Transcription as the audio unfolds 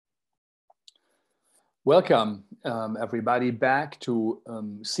Welcome, everybody, back to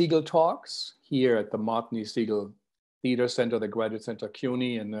Segal Talks here at the Segal Theatre Center, the Graduate Center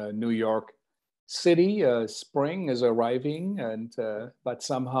CUNY in New York City. Spring is arriving, and but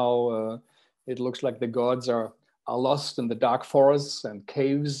somehow it looks like the gods are lost in the dark forests and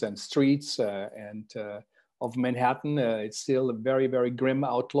caves and streets of Manhattan. It's still a very, very grim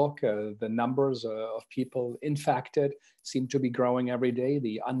outlook. The numbers of people infected seem to be growing every day.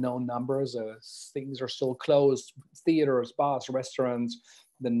 The unknown numbers, things are still closed, theaters, bars, restaurants.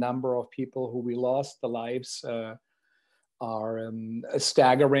 The number of people who we lost, the lives are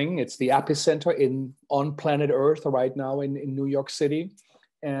staggering. It's the epicenter on planet Earth right now in New York City.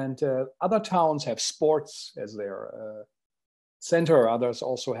 And other towns have sports as their center. Others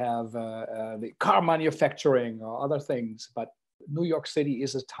also have the car manufacturing or other things. But New York City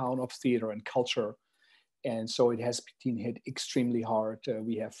is a town of theater and culture. And so it has been hit extremely hard.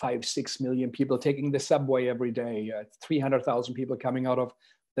 We have 5-6 million people taking the subway every day, 300,000 people coming out of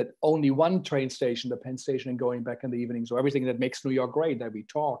that only one train station, the Penn Station, and going back in the evening. So everything that makes New York great, that we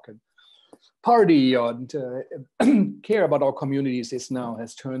talk and party and care about our communities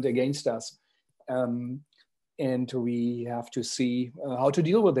has turned against us. And we have to see how to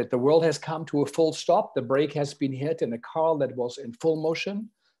deal with it. The world has come to a full stop. The brake has been hit in a car that was in full motion,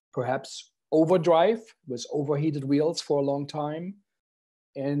 perhaps overdrive with overheated wheels for a long time.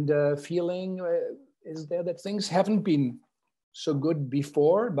 And feeling is there that things haven't been so good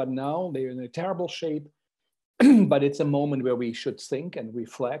before, but now they're in a terrible shape. But it's a moment where we should think and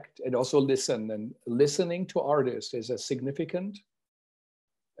reflect and also listen. And listening to artists is a significant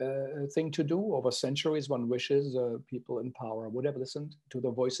thing to do. Over centuries, one wishes people in power would have listened to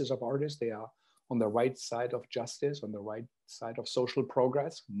the voices of artists. They are on the right side of justice, on the right side of social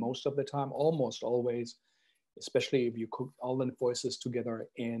progress, most of the time, almost always, especially if you put all the voices together.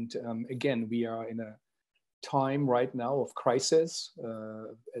 And again, we are in a time right now of crisis,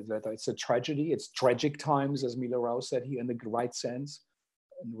 that it's a tragedy, it's tragic times, as Mila Rao said here, in the right sense.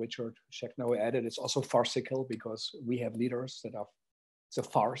 And Richard Schechnow added, it's also farcical because we have leaders that are, it's a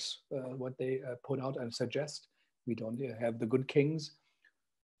farce, what they put out and suggest. We don't have the good kings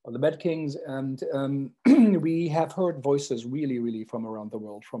or the bad kings. And we have heard voices really, really from around the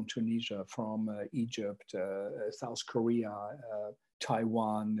world, from Tunisia, from Egypt, South Korea,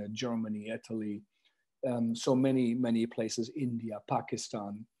 Taiwan, Germany, Italy, so many places, India,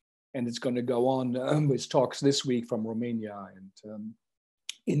 Pakistan. And it's going to go on with talks this week from Romania and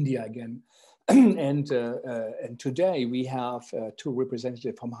India again. And today we have two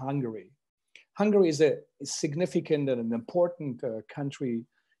representatives from Hungary. Hungary is a significant and an important country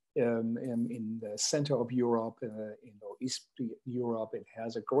in the center of Europe, in East Europe. It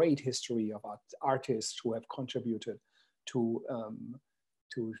has a great history of artists who have contributed to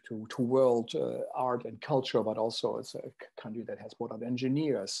world art and culture, but also it's a country that has brought out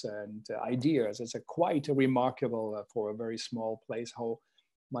engineers and ideas. It's quite remarkable for a very small place how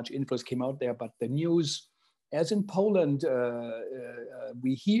much influence came out there. But the news, as in Poland,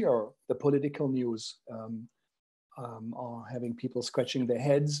 we hear the political news are having people scratching their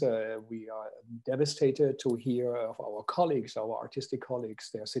heads. We are devastated to hear of our colleagues, our artistic colleagues,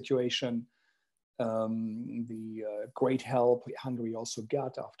 their situation. The great help Hungary also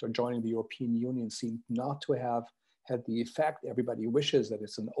got after joining the European Union seemed not to have had the effect everybody wishes, that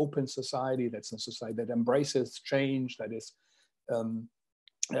it's an open society, that's a society that embraces change, that is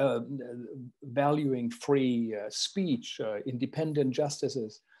valuing free speech, independent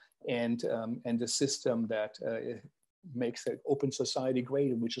justices, and a system that makes an open society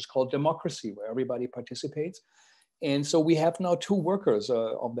great, which is called democracy, where everybody participates. And so we have now two workers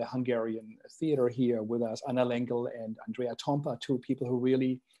of the Hungarian theater here with us, Anna Lengyel and Andrea Tompa, two people who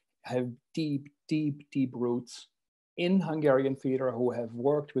really have deep roots in Hungarian theater, who have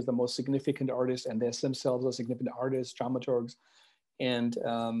worked with the most significant artists, and they're themselves are significant artists, dramaturgs, and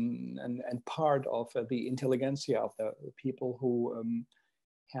part of the intelligentsia of the people who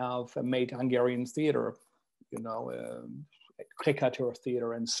have made Hungarian theater, you know, caricature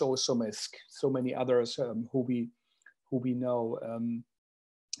theater, and so many others who we know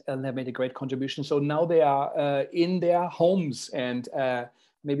and have made a great contribution. So now they are in their homes, and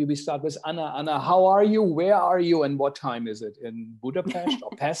maybe we start with Anna. Anna, how are you? Where are you? And what time is it? In Budapest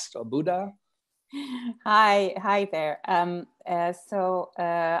or Pest or Buda? Hi there. So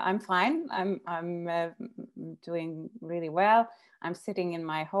I'm fine. I'm doing really well. I'm sitting in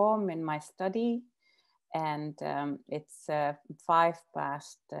my home in my study, and it's 6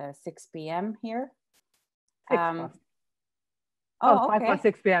 p.m. here. 5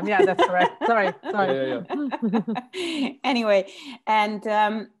 p.m. Yeah, that's correct. Sorry. Yeah. Anyway, and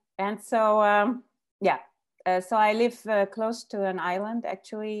so Yeah. So I live close to an island,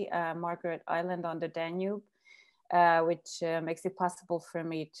 actually, Margaret Island on the Danube, which makes it possible for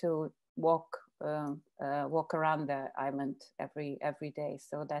me to walk around the island every day.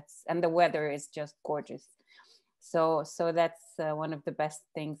 So and the weather is just gorgeous. So that's one of the best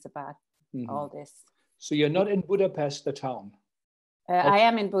things about all this. So you're not in Budapest, the town? I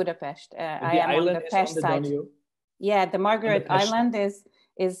am in Budapest. I am on the Pest side. Yeah, the Margaret Island is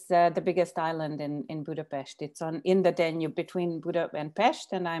the biggest island in Budapest. It's in the Danube between Budapest and Pest,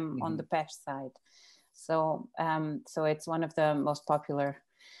 and I'm on the Pest side. So so it's one of the most popular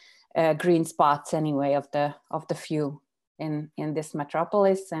green spots anyway of the few in this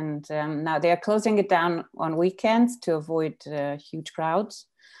metropolis. And now they are closing it down on weekends to avoid huge crowds,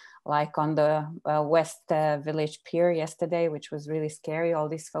 like on the West Village Pier yesterday, which was really scary. All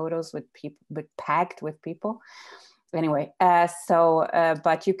these photos with people, but packed with people. Anyway,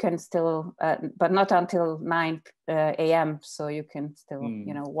 but you can still, but not until 9 a.m. So you can still,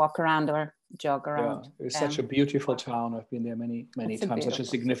 walk around or jog around. Yeah, it's such a beautiful town. I've been there many times. Such a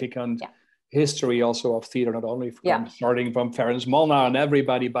significant history also of theater, not only from starting from Ferenc Molnár and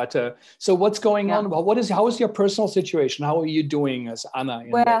everybody, but so what's going on? How is your personal situation? How are you doing as Anna?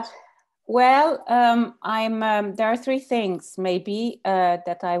 Well, there are three things maybe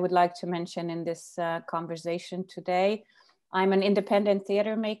that I would like to mention in this conversation today. I'm an independent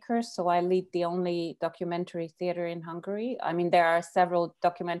theater maker, so I lead the only documentary theater in Hungary. I mean, there are several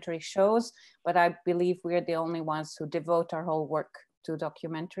documentary shows, but I believe we're the only ones who devote our whole work to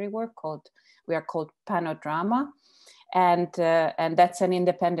documentary work. We are called PanoDrama. And that's an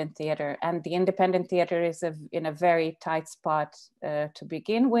independent theater. And the independent theater is in a very tight spot to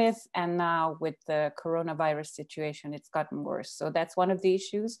begin with. And now with the coronavirus situation, it's gotten worse. So that's one of the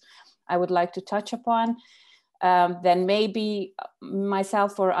issues I would like to touch upon. Then maybe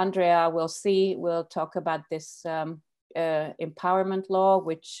myself or Andrea we'll talk about this empowerment law,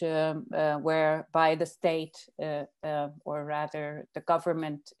 which whereby the state, or rather the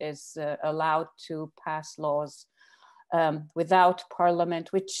government, is allowed to pass laws without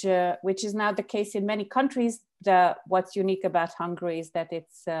parliament, which is now the case in many countries. What's unique about Hungary is that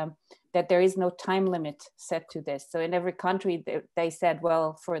it's that there is no time limit set to this. So in every country, they said,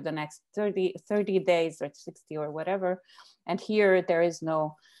 well, for the next 30 days or 60 or whatever. And here there is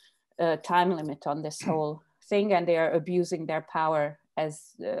no time limit on this whole thing, and they are abusing their power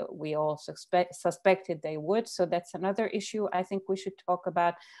as we all suspected they would. So that's another issue I think we should talk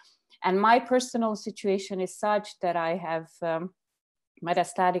about. And my personal situation is such that I have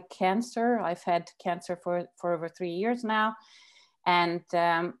metastatic cancer. I've had cancer for over 3 years now. And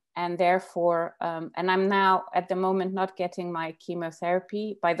therefore, and I'm now at the moment not getting my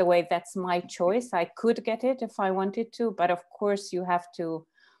chemotherapy. By the way, that's my choice. I could get it if I wanted to, but of course you have to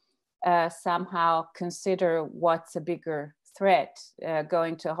somehow consider what's a bigger threat,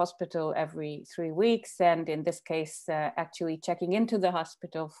 going to a hospital every 3 weeks, and in this case, actually checking into the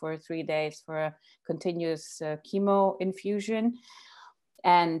hospital for 3 days for a continuous chemo infusion,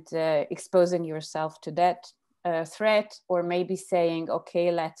 and exposing yourself to that threat, or maybe saying, okay,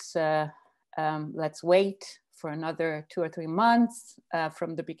 let's wait for another 2 or 3 months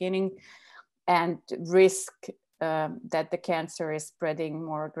from the beginning, and risk that the cancer is spreading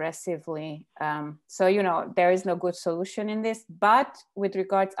more aggressively. So, there is no good solution in this, but with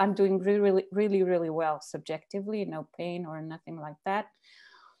regards, I'm doing really well subjectively, no pain or nothing like that.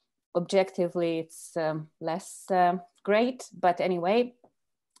 Objectively, it's less great, but anyway,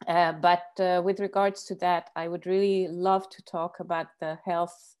 with regards to that, I would really love to talk about the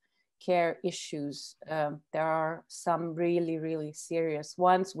health care issues. There are some really serious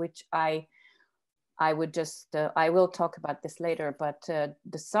ones, which I will talk about this later, but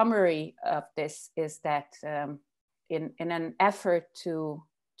the summary of this is that in an effort to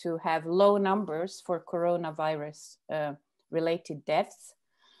have low numbers for coronavirus related deaths,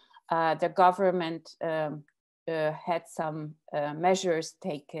 the government had some measures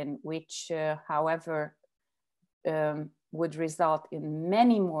taken, which, however, would result in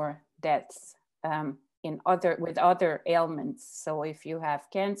many more deaths with other ailments. So if you have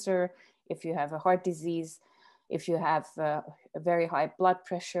cancer, if you have a heart disease, if you have a very high blood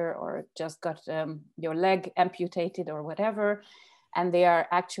pressure, or just got your leg amputated or whatever, and they are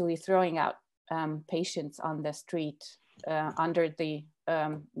actually throwing out patients on the street under this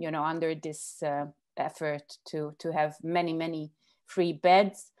effort to have many free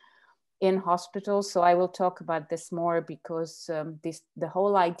beds in hospitals. So I will talk about this more, because the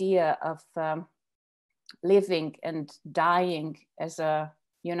whole idea of living and dying as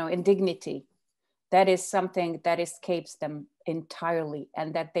in dignity that is something that escapes them entirely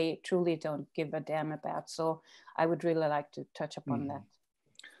and that they truly don't give a damn about. So I would really like to touch upon that.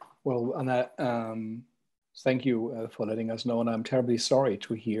 Well, Anna, thank you for letting us know. And I'm terribly sorry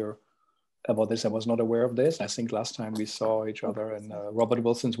to hear about this. I was not aware of this. I think last time we saw each other in Robert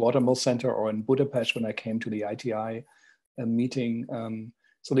Wilson's Watermill Center or in Budapest when I came to the ITI meeting.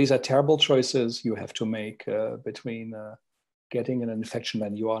 So these are terrible choices you have to make between getting an infection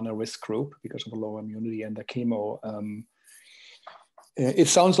when you are in a risk group because of a low immunity and the chemo. It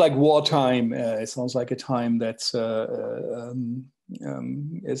sounds like wartime. It sounds like a time that's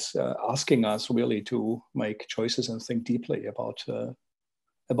is asking us really to make choices and think deeply about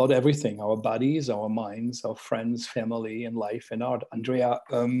everything, our bodies, our minds, our friends, family, and life and art. Andrea,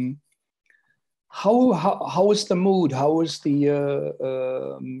 how is the mood? How is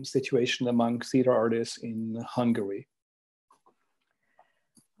the situation among theater artists in Hungary?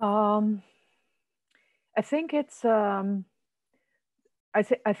 I think it's I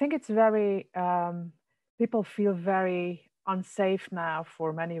think it's very people feel very unsafe now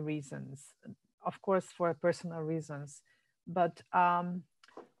for many reasons. Of course, for personal reasons, but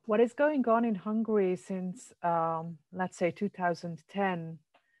what is going on in Hungary since let's say 2010,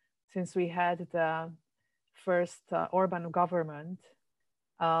 since we had the first Orbán government,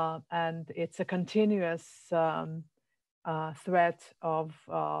 and it's a continuous threat of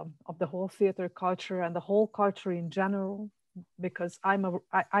the whole theater culture and the whole culture in general, because I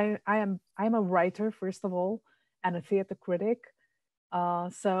am a writer first of all and a theater critic,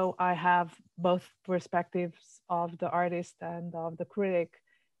 so I have both perspectives of the artist and of the critic,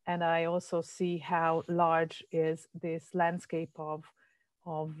 and I also see how large is this landscape of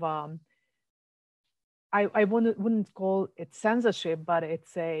I wouldn't call it censorship, but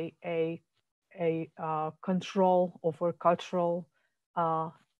it's a control over cultural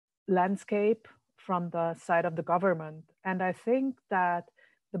landscape from the side of the government. And I think that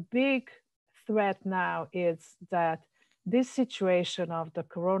the big threat now is that this situation of the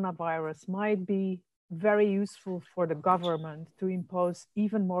coronavirus might be very useful for the government to impose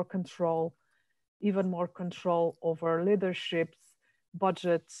even more control over leaderships,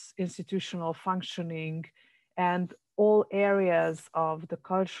 budgets, institutional functioning, and all areas of the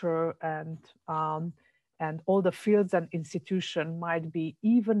culture and all the fields and institutions might be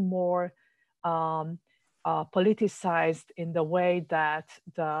even more politicized in the way that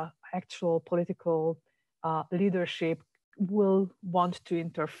the actual political leadership will want to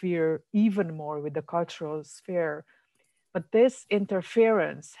interfere even more with the cultural sphere. But this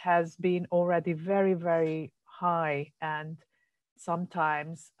interference has been already very, very high and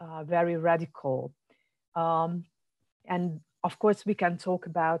sometimes very radical. And of course, we can talk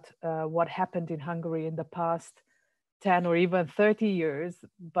about what happened in Hungary in the past 10 or even 30 years,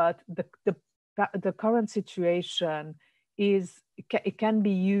 but the current situation it can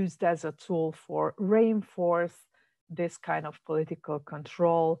be used as a tool for reinforce this kind of political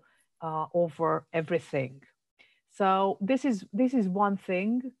control over everything. So this is one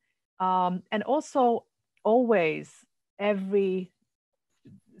thing, and also always every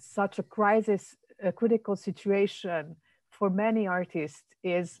such a crisis, a critical situation for many artists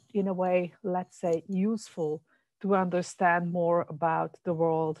is in a way, let's say, useful to understand more about the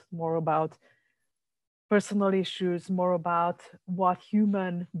world, more about personal issues, more about what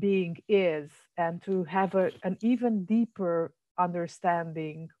human being is, and to have an even deeper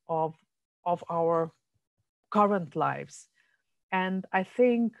understanding of our current lives. And I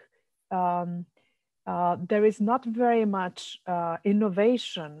think there is not very much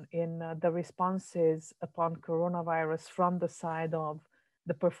innovation in the responses upon coronavirus from the side of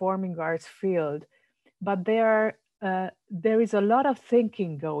the performing arts field, but there is a lot of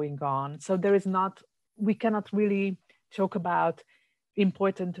thinking going on. So we cannot really talk about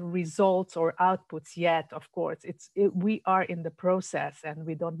important results or outputs yet. Of course, we are in the process and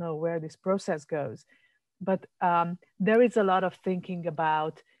we don't know where this process goes. But there is a lot of thinking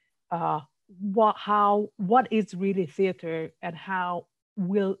about what is really theater and how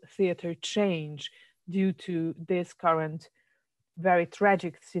will theater change due to this current very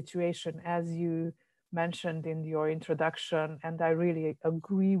tragic situation, as you mentioned in your introduction. And I really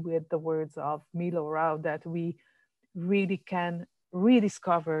agree with the words of Milo Rao that we really can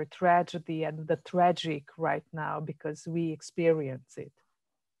rediscover tragedy and the tragic right now because we experience it.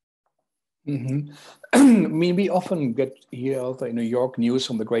 Mm-hmm. I mean, we often hear the New York news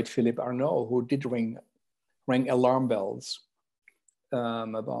from the great Philippe Arnaud, who did ring alarm bells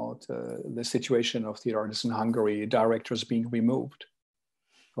about the situation of theater artists in Hungary, directors being removed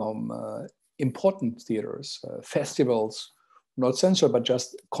from important theaters, festivals not censored, but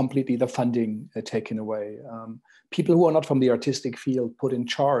just completely the funding taken away. People who are not from the artistic field put in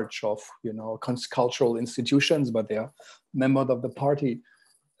charge of, cultural institutions, but they are members of the party.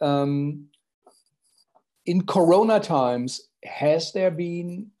 In Corona times, has there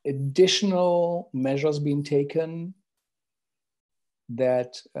been additional measures being taken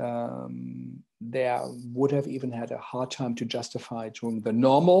that there would have even had a hard time to justify during the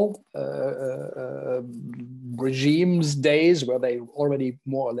normal regime's days, where they already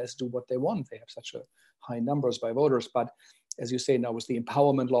more or less do what they want? They have such a high numbers by voters. But as you say, now with the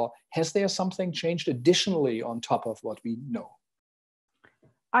empowerment law, has there something changed additionally on top of what we know?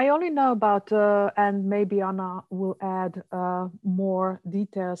 I only know about, and maybe Anna will add more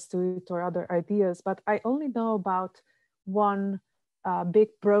details to it or other ideas, but I only know about one big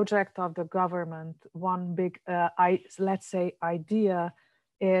project of the government. One big, let's say, idea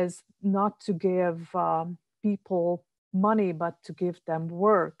is not to give people money, but to give them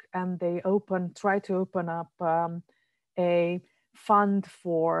work. And they try to open up a fund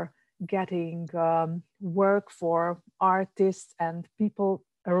for getting work for artists and people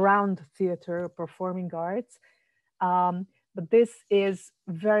around theater, performing arts. But this is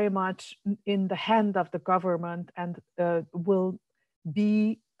very much in the hand of the government, and will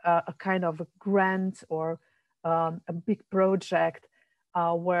be a kind of a grant or a big project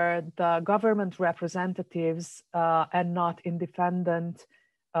where the government representatives and not independent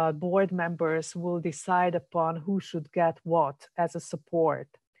board members will decide upon who should get what as a support.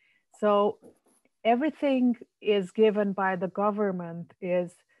 So everything is given by the government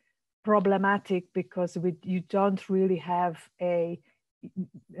is problematic because you don't really have a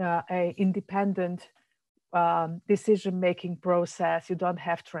independent decision-making process. You don't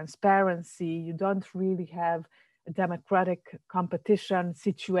have transparency. You don't really have democratic competition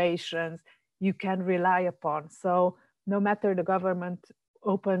situations you can rely upon. So no matter the government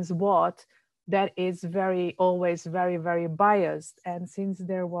opens what, that is always very, very biased. And since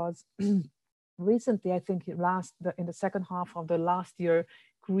there was recently, I think in the second half of the last year,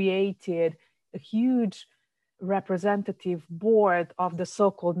 created a huge representative board of the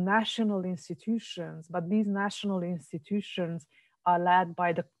so-called national institutions, but these national institutions are led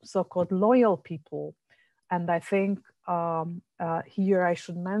by the so-called loyal people. And I think here I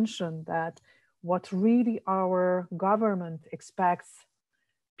should mention that what really our government expects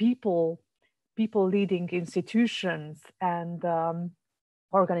people leading institutions and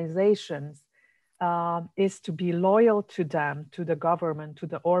organizations is to be loyal to them, to the government, to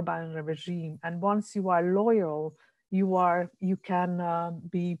the Orbán regime. And once you are loyal, you can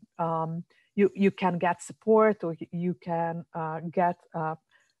get support, or you can get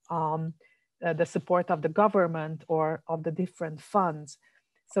the support of the government or of the different funds.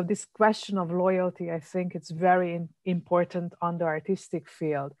 So this question of loyalty, I think it's very important on the artistic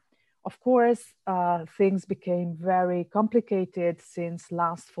field. Of course, things became very complicated since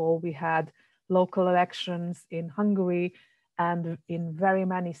last fall we had local elections in Hungary and in very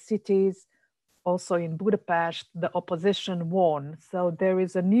many cities. Also in Budapest, the opposition won. So there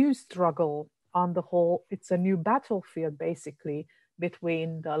is a new struggle on the whole. It's a new battlefield, basically,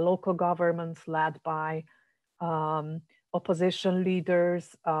 between the local governments led by opposition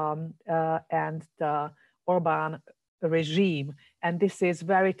leaders and the Orbán regime. And this is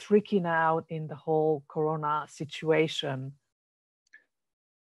very tricky now in the whole Corona situation.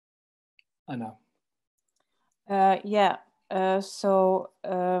 Anna.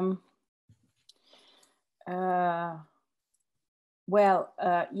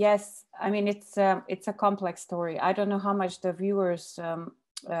 Yes, I mean, it's a complex story. I don't know how much the viewers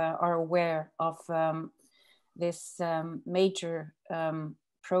are aware of this major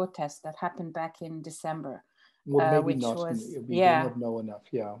protest that happened back in December. Well, maybe not. We do not know enough.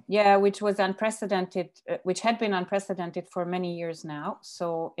 Yeah, which was unprecedented, which had been unprecedented for many years now.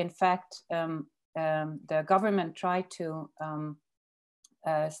 So, in fact, the government tried to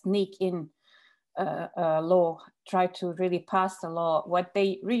sneak in a law, try to really pass a law. What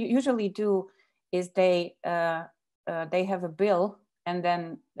they usually do is they have a bill, and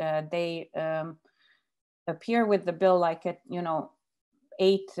then they appear with the bill like at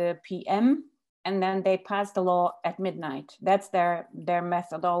 8 p.m. and then they pass the law at midnight. That's their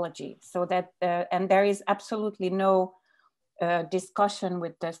methodology. So that and there is absolutely no discussion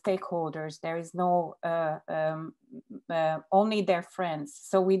with the stakeholders. There is no only their friends.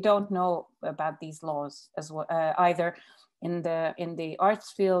 So we don't know about these laws as well, either in the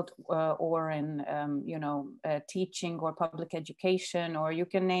arts field or in teaching or public education, or you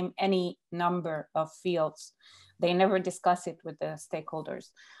can name any number of fields. They never discuss it with the stakeholders.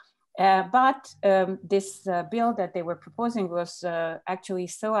 But this bill that they were proposing was actually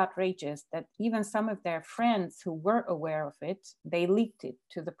so outrageous that even some of their friends who were aware of it, they leaked it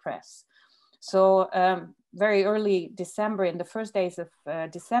to the press. So very early December, in the first days of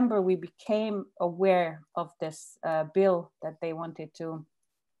December, we became aware of this bill that they wanted to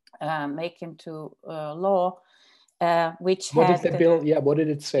make into law, which what had did the bill? Yeah, what did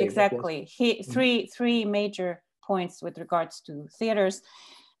it say? Exactly, three major points with regards to theaters.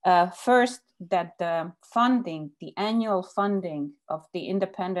 First, that the funding, the annual funding of the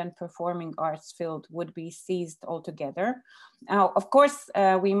independent performing arts field would be seized altogether. Now, of course,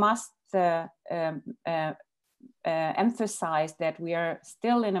 we must emphasize that we are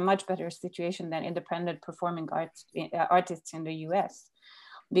still in a much better situation than independent performing artists in the US,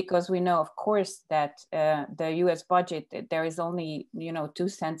 because we know, of course, that the US budget, there is only 2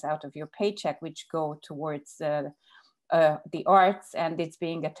 cents out of your paycheck which go towards the arts, and it's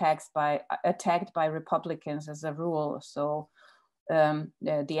being attacked by Republicans as a rule. So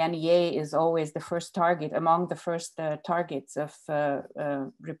the NEA is always the first target, among the first targets of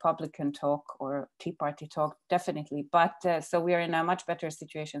Republican talk or Tea Party talk, definitely. But so we are in a much better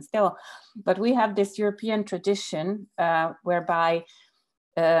situation still. But we have this European tradition whereby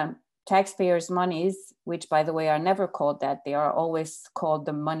taxpayers' monies, which by the way are never called that, they are always called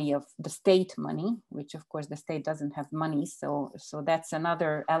the money of the state money, which of course the state doesn't have money. So that's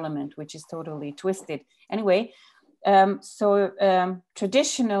another element which is totally twisted. Anyway,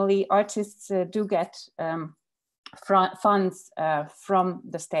 traditionally artists do get funds from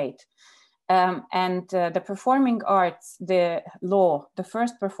the state. And the performing arts, the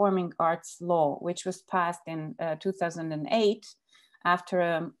first performing arts law, which was passed in 2008, after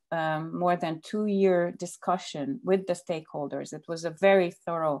a more than 2-year discussion with the stakeholders. It was a very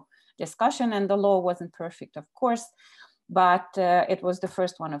thorough discussion, and the law wasn't perfect, of course, but it was the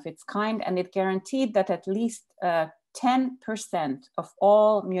first one of its kind, and it guaranteed that at least 10% of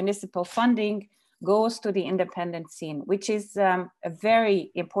all municipal funding goes to the independent scene, which is a very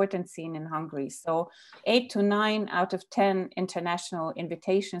important scene in Hungary. So 8 to 9 out of 10 international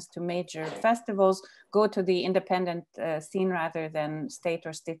invitations to major festivals go to the independent scene rather than state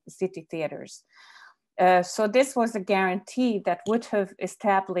or city theaters. So this was a guarantee that would have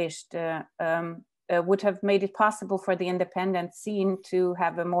established, would have made it possible for the independent scene to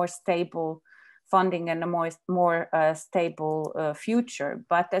have a more stable funding and a more stable future.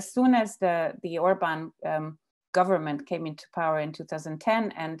 But as soon as the Orbán government came into power in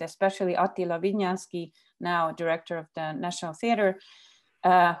 2010, and especially Attila Vinyánszky, now director of the National Theatre,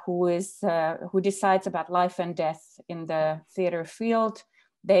 who decides about life and death in the theater field,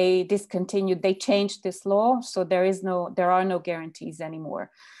 they changed this law, so there are no guarantees anymore.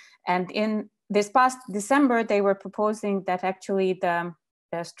 And in this past December, they were proposing that actually the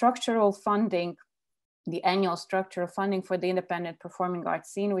structural funding, the annual structural funding for the independent performing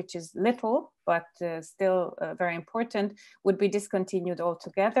arts scene, which is little, but still very important, would be discontinued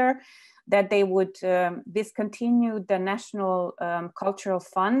altogether, that they would discontinue the National Cultural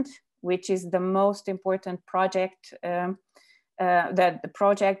Fund, which is the most important project, that the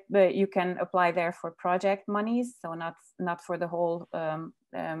project, you can apply there for project monies, so not for the whole,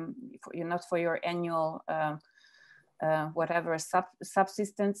 not for your annual whatever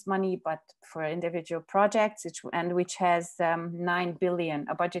subsistence money, but for individual projects, which has 9 billion,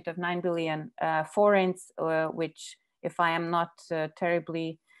 a budget of 9 billion forints, which, if I am not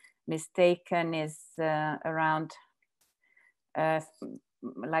terribly mistaken, is around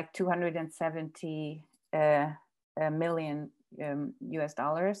like 270 million US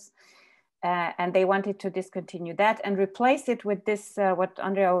dollars. And they wanted to discontinue that and replace it with this, what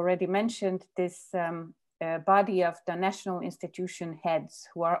Andrea already mentioned, this body of the national institution heads,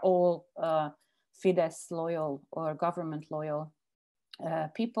 who are all Fidesz loyal or government loyal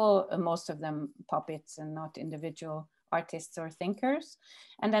people, most of them puppets and not individual artists or thinkers.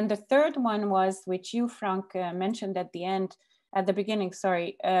 And then the third one was, which you, Frank, mentioned at the beginning,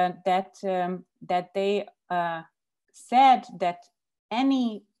 sorry, that they said that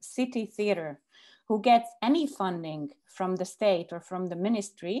any city theater who gets any funding from the state or from the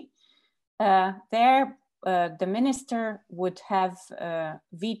ministry, the minister would have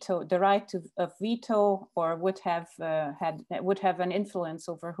the right of veto, or would have an influence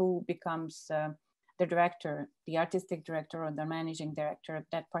over who becomes the director, the artistic director, or the managing director of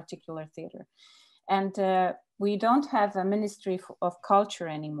that particular theater. And we don't have a Ministry of Culture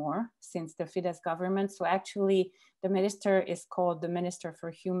anymore since the Fidesz government. So actually, the minister is called the Minister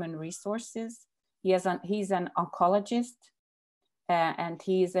for Human Resources. He's an oncologist. and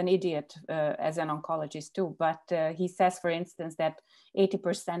he's an idiot as an oncologist too. But he says, for instance, that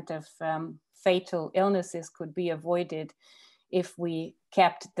 80% of fatal illnesses could be avoided if we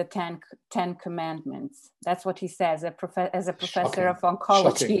kept the 10 commandments. That's what he says as a professor of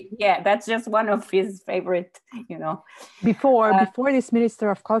oncology. Shocking. Yeah, that's just one of his favorite, you know. Before this minister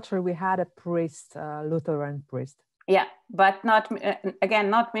of culture, we had a priest, Lutheran priest. Yeah, but not, again,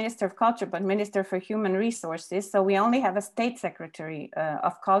 not Minister of Culture, but Minister for Human Resources. So we only have a state secretary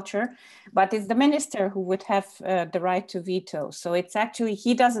of culture, but it's the minister who would have the right to veto. So it's actually,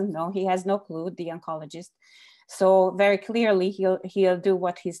 he doesn't know, he has no clue, the oncologist. So very clearly he'll do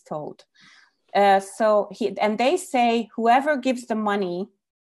what he's told. And they say whoever gives the money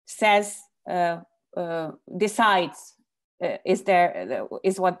says, decides,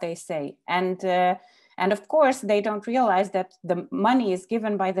 is what they say. And of course, they don't realize that the money is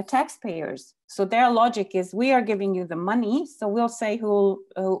given by the taxpayers. So their logic is, we are giving you the money, so we'll say who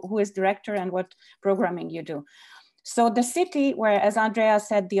is director and what programming you do. So the city, where, as Andrea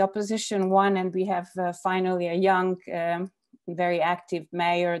said, the opposition won, and we have finally a young, very active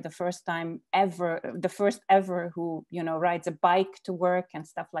mayor, the first ever who, you know, rides a bike to work and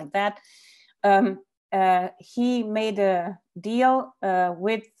stuff like that. He made a deal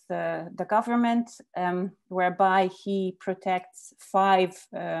with the government whereby he protects 5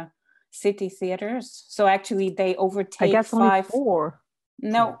 city theaters. So actually they overtake 5. I guess only 4.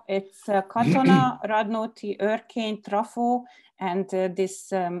 No, it's Katona, Radnóti, Örkény, Trafo, and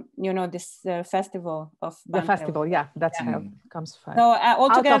this, you know, this festival of Bantel. The festival, yeah, that's how it comes 5. So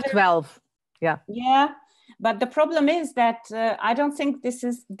altogether, out of 12, yeah. Yeah, but the problem is that I don't think this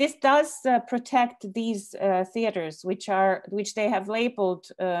does protect these theaters, which they have labeled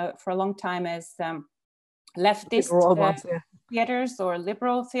for a long time as leftist theaters or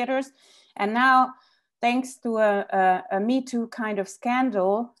liberal theaters, and now, thanks to a Me Too kind of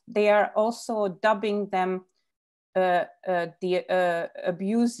scandal, they are also dubbing them the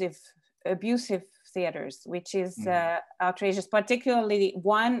abusive theaters, which is outrageous, particularly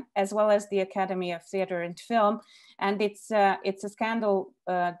one, as well as the Academy of Theatre and Film. And it's a scandal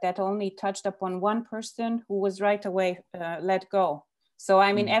that only touched upon one person who was right away let go. So,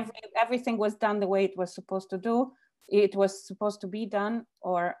 I mean, everything was done the way it was supposed to do. It was supposed to be done,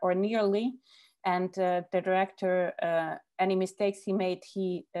 or nearly. And the director, any mistakes he made,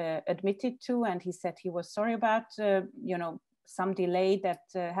 he admitted to, and he said he was sorry about, you know, some delay that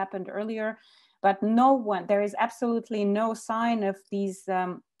happened earlier. But there is absolutely no sign of these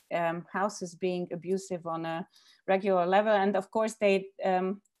houses being abusive on a regular level. And of course, they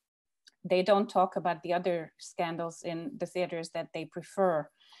don't talk about the other scandals in the theaters that they prefer.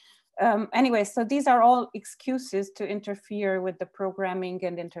 Anyway, so these are all excuses to interfere with the programming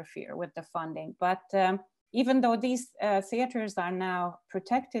and interfere with the funding. But even though these theaters are now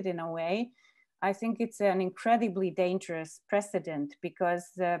protected in a way, I think it's an incredibly dangerous precedent, because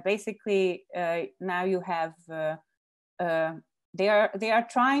basically now you have, they are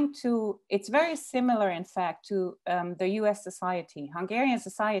trying to, it's very similar in fact to the US society. Hungarian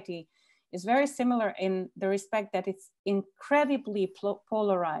society is very similar in the respect that it's incredibly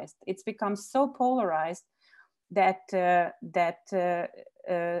polarized. It's become so polarized that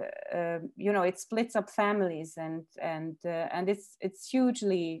you know, it splits up families, and it's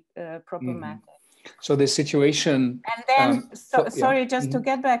hugely problematic. So the situation. And then, sorry, just to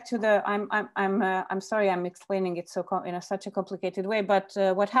get back to the, I'm sorry, I'm explaining it in such a complicated way. But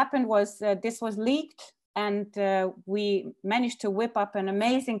what happened was this was leaked. And we managed to whip up an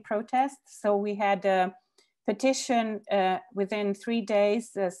amazing protest. So we had a petition within 3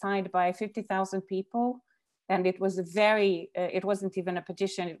 days signed by 50,000 people. And it was it wasn't even a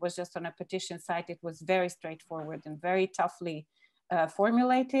petition, it was just on a petition site. It was very straightforward and very toughly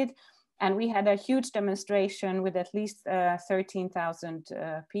formulated. And we had a huge demonstration with at least 13,000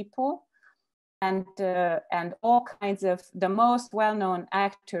 people. And all kinds of the most well-known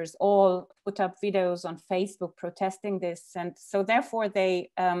actors all put up videos on Facebook protesting this, and so therefore they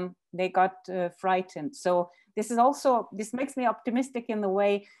got frightened. So this makes me optimistic in the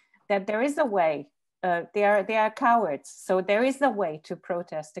way that there is a way. They are cowards, so there is a way to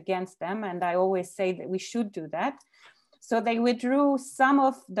protest against them, and I always say that we should do that. So they withdrew some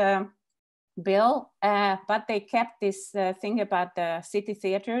of the bill, but they kept this thing about the city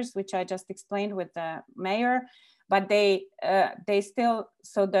theaters, which I just explained with the mayor. But they still,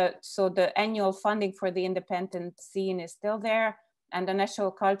 so the annual funding for the independent scene is still there, and the National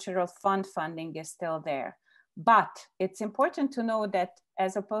Cultural Fund funding is still there. But it's important to know that,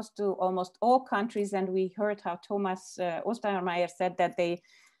 as opposed to almost all countries, and we heard how Tamás Ostermeyer said that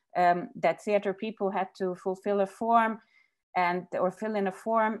that theater people had to fulfill a form. or fill in a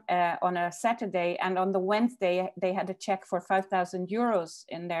form on a Saturday, and on the Wednesday they had a check for 5,000 euros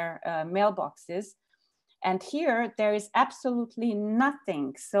in their mailboxes. And here there is absolutely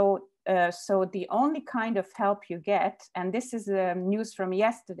nothing. So the only kind of help you get, and this is news from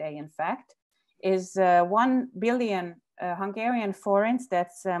yesterday, in fact, is 1 billion Hungarian forints,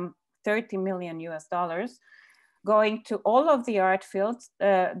 that's 30 million US dollars, going to all of the art fields,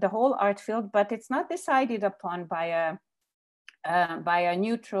 the whole art field, but it's not decided upon by a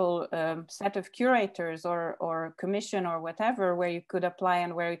neutral set of curators or commission or whatever, where you could apply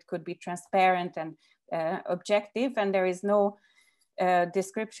and where it could be transparent and objective, and there is no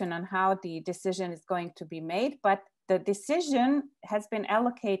description on how the decision is going to be made, but the decision has been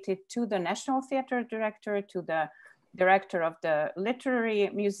allocated to the National Theatre Director, to the director of the Literary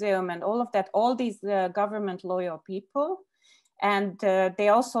Museum, and all of that, all these government loyal people. And they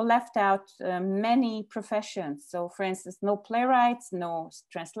also left out many professions. So for instance, no playwrights, no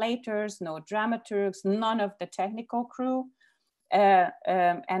translators, no dramaturgs, none of the technical crew, and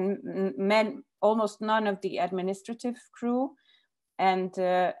almost none of the administrative crew. And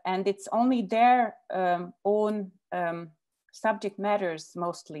it's only their own subject matters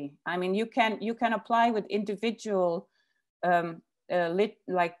mostly. I mean, you can apply with individual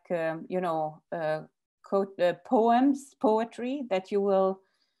poems, poetry, that you will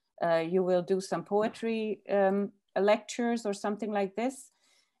do some poetry lectures or something like this,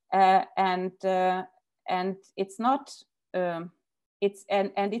 and it's not it's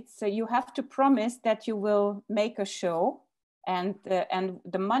you have to promise that you will make a show, and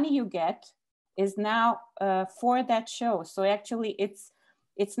the money you get is now for that show. So actually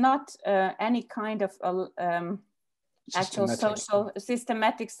it's not any kind of actual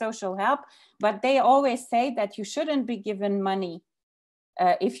systematic social help, but they always say that you shouldn't be given money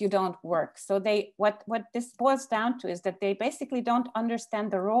if you don't work. So what this boils down to is that they basically don't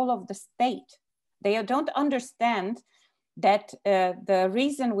understand the role of the state. They don't understand that the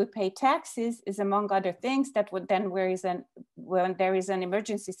reason we pay taxes is, among other things, that when there is an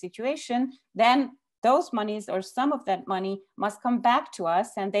emergency situation, then those monies or some of that money must come back to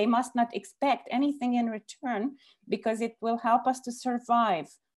us, and they must not expect anything in return, because it will help us to survive.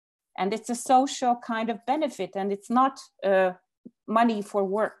 And it's a social kind of benefit, and it's not money for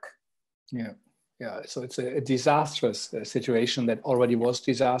work. Yeah. So it's a disastrous situation that already was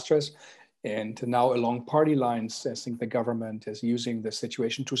disastrous. And now along party lines, I think the government is using the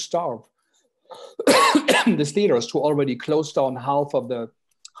situation to starve the theaters, to already close down half of the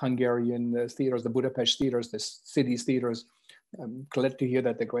Hungarian theaters, the Budapest theaters, the city's theaters. I'm glad to hear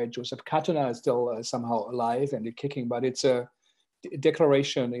that the great Joseph Katona is still somehow alive and kicking, but it's a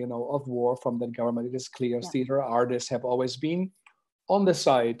declaration, of war from the government. It is clear. Yeah. Theater artists have always been on the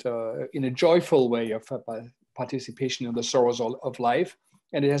side in a joyful way of participation in the sorrows of life.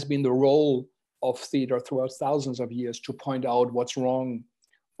 And it has been the role of theater throughout thousands of years to point out what's wrong,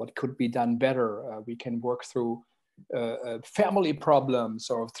 what could be done better. We can work through family problems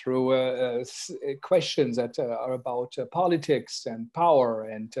or through questions that are about politics and power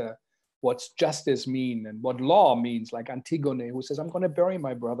and what's justice mean and what law means, like Antigone, who says, I'm going to bury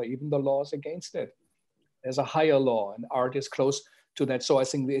my brother, even the law is against it. There's a higher law, and art is close to that. So I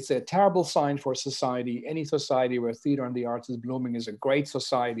think it's a terrible sign for society. Any society where theater and the arts is blooming is a great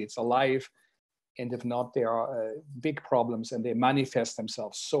society. It's alive. And if not, there are big problems, and they manifest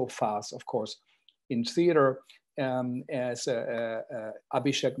themselves so fast, of course. In theater, as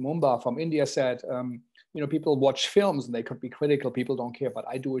Abhishek Mumba from India said, people watch films and they could be critical, people don't care, but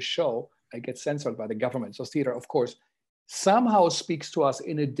I do a show, I get censored by the government. So theater, of course, somehow speaks to us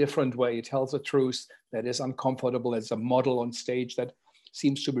in a different way. It tells a truth that is uncomfortable. It's a model on stage that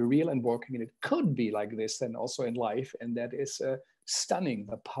seems to be real and working, and it could be like this then also in life, and that is stunning,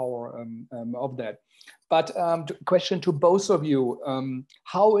 the power of that. But question to both of you,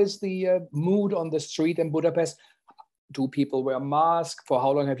 how is the mood on the street in Budapest? Do people wear masks? For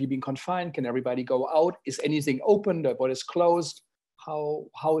how long have you been confined? Can everybody go out? Is anything open? What is closed?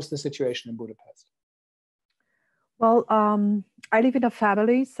 How is the situation in Budapest? Well, I live in a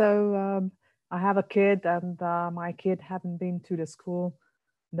family, so I have a kid, and my kid haven't been to the school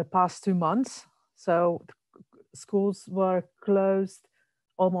in the past 2 months. So schools were closed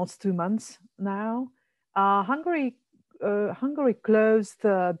almost 2 months now. Hungary closed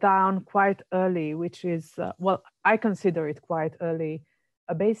down quite early, which is, well, I consider it quite early,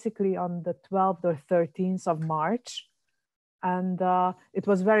 basically on the 12th or 13th of March. And it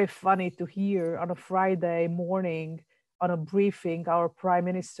was very funny to hear on a Friday morning on a briefing, our prime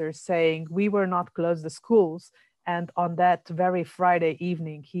minister saying we were not close the schools. And on that very Friday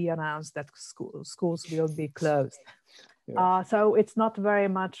evening, he announced that schools will be closed. Yeah. So it's not very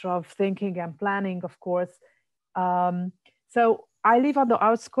much of thinking and planning, of course. So I live on the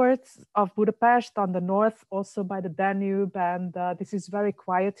outskirts of Budapest, on the north, also by the Danube, and this is very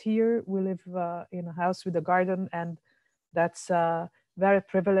quiet here. We live in a house with a garden, and that's very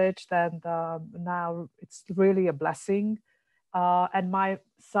privileged, and now it's really a blessing. And my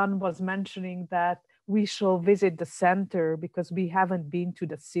son was mentioning that we shall visit the center because we haven't been to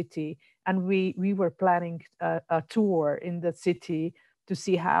the city, and we were planning a tour in the city to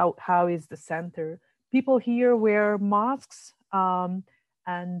see how is the center. People here wear masks, but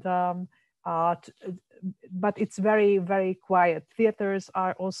it's very, very quiet. Theaters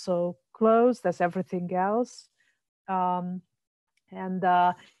are also closed as everything else.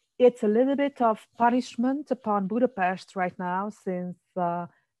 It's a little bit of punishment upon Budapest right now, since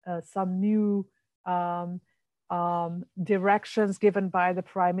some new directions given by the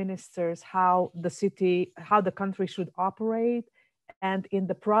prime ministers how the country should operate. And in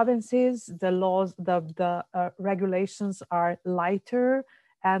the provinces, the laws, the regulations are lighter,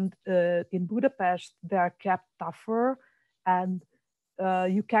 and in Budapest they are kept tougher. And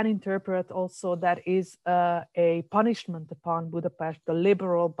you can interpret also that is a punishment upon Budapest, the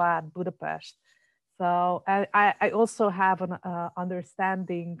liberal bad Budapest. So I also have an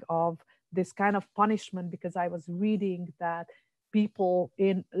understanding of this kind of punishment, because I was reading that people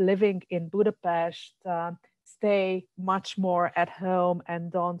living in Budapest stay much more at home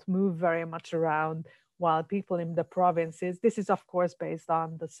and don't move very much around, while people in the provinces, this is of course based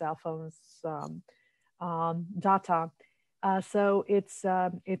on the cell phones data. So it's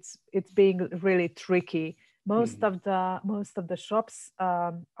being really tricky. Most of the shops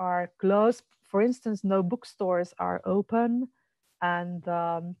are closed. For instance, no bookstores are open, and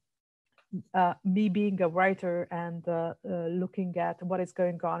me being a writer and looking at what is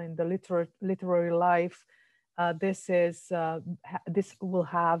going on in the literary life, this will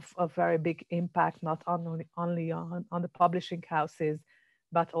have a very big impact, not only on the publishing houses,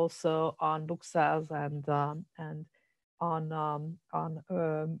 but also on book sales and on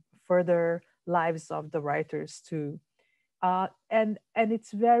further lives of the writers too. And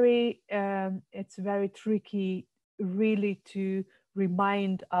it's very tricky, really, to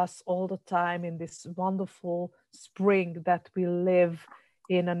remind us all the time in this wonderful spring that we live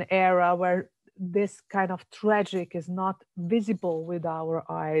in an era where this kind of tragic is not visible with our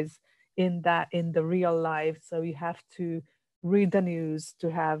eyes in the real life. So you have to read the news to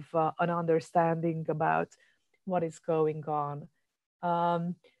have an understanding about what is going on.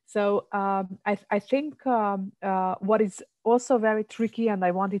 I think what is also very tricky, and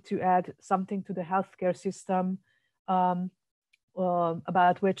I wanted to add something to the healthcare system,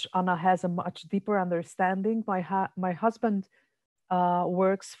 about which Anna has a much deeper understanding. My husband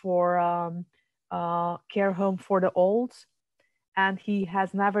works for a care home for the old, and he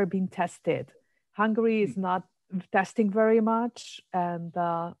has never been tested. Hungary is not testing very much, and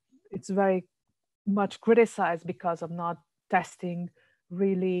it's very much criticized because of not testing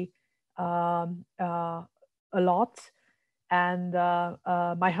really a lot. And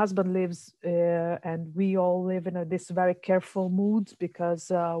my husband lives, and we all live in this very careful mood, because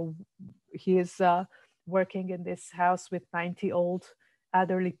he is working in this house with 90 old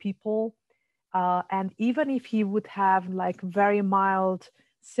elderly people. And even if he would have like very mild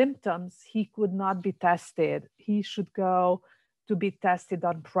symptoms, he could not be tested. He should go to be tested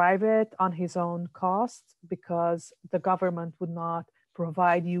on private, on his own cost, because the government would not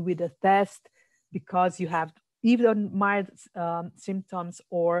provide you with a test because you have even mild symptoms,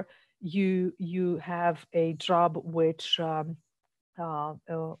 or you have a job which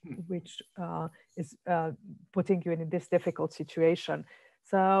is putting you in this difficult situation.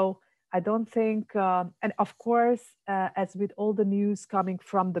 So I don't think, and of course, as with all the news coming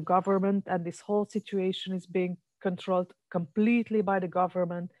from the government, and this whole situation is being controlled completely by the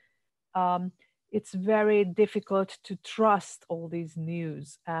government, it's very difficult to trust all these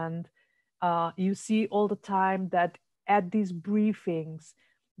news. And you see all the time that at these briefings,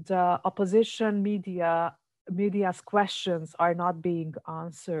 the opposition media's questions are not being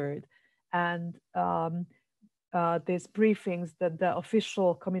answered. And these briefings, that the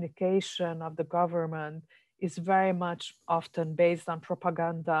official communication of the government is very much often based on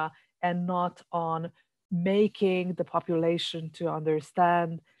propaganda and not on making the population to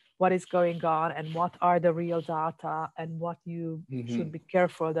understand what is going on and what are the real data and what you should be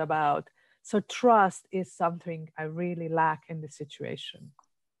careful about. So trust is something I really lack in this situation.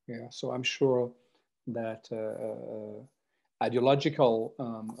 Yeah, so I'm sure that ideological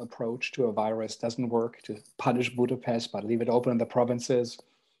approach to a virus doesn't work, to punish Budapest, but leave it open in the provinces.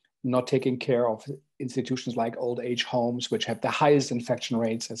 not taking care of institutions like old age homes, which have the highest infection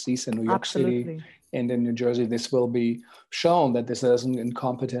rates, at least in New York City and in New Jersey. This will be shown that this is an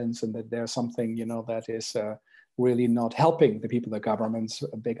incompetence and that there's something, you know, that is really not helping the people. The government's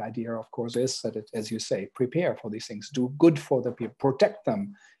a big idea, of course, is that it, as you say, prepare for these things, do good for the people, protect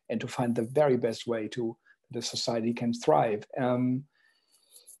them, and to find the very best way to the society can thrive.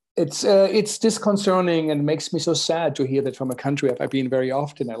 It's disconcerting and makes me so sad to hear that from a country I've been very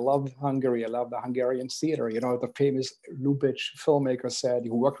often. I love Hungary. I love the Hungarian theater. You know, the famous Lubitsch filmmaker said,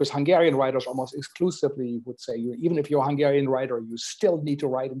 who worked with Hungarian writers almost exclusively, would say, even if you're a Hungarian writer, you still need to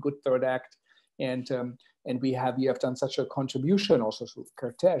write a good third act. And you have done such a contribution also to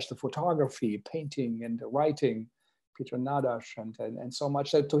Kertész, the photography, painting, and the writing, Peter Nadas, and so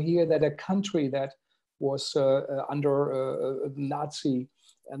much. So to hear that a country that was under Nazi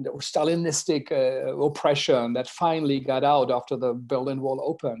and Stalinistic oppression that finally got out after the Berlin Wall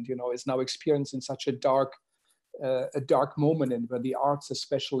opened, you know, is now experiencing such a dark moment, and where the arts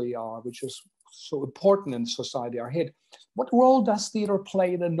especially are, which is so important in society, are hit. What role does theater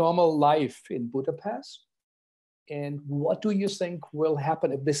play in a normal life in Budapest? And what do you think will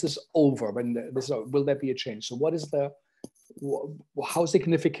happen if this is over? Will there be a change? So what is how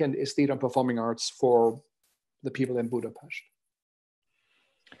significant is theater and performing arts for the people in Budapest?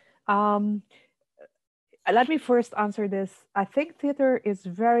 Let me first answer this. I think theater is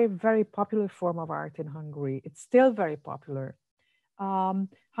very, very popular form of art in Hungary. It's still very popular.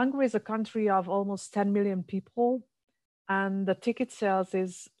 Hungary is a country of almost 10 million people, and the ticket sales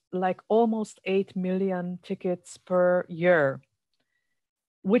is like almost 8 million tickets per year,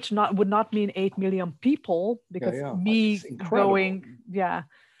 which would not mean 8 million people, because me going,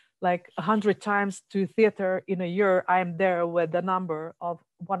 like 100 times to theater in a year, I'm there with the number of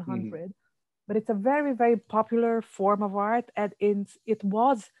 100. Mm-hmm. But it's a very, very popular form of art, and it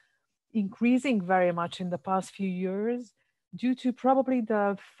was increasing very much in the past few years due to probably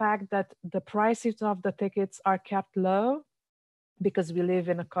the fact that the prices of the tickets are kept low, because we live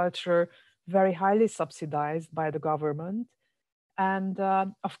in a culture very highly subsidized by the government. And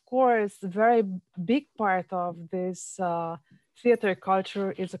of course, a very big part of this theater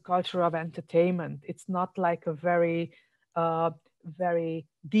culture is a culture of entertainment. It's not like a very, very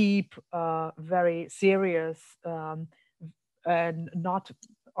deep, very serious, and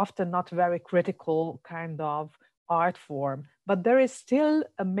often not very critical kind of art form. But there is still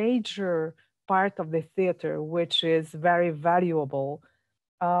a major part of the theater which is very valuable.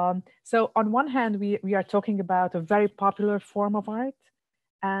 So on one hand, we are talking about a very popular form of art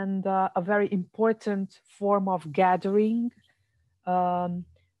and a very important form of gathering.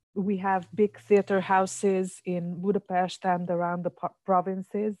 We have big theater houses in Budapest and around the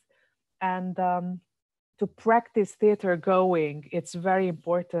provinces. And to practice theater going, it's very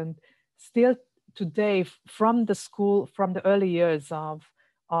important still today from the school, from the early years of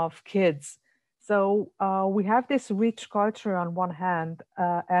kids. So we have this rich culture on one hand,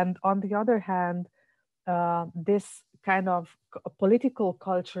 and on the other hand, this kind of political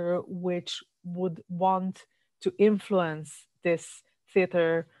culture which would want to influence this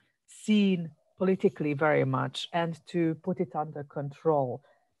theater scene politically very much and to put it under control.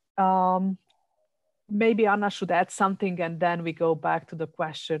 Maybe Anna should add something, and then we go back to the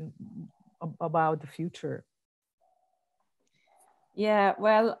question about the future. Yeah,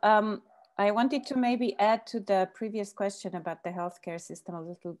 well, I wanted to maybe add to the previous question about the healthcare system a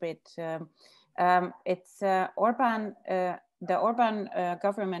little bit. It's Orban, the Orban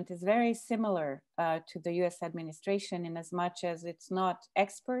government is very similar to the US administration in as much as it's not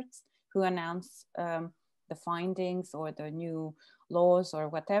experts who announce the findings or the new laws or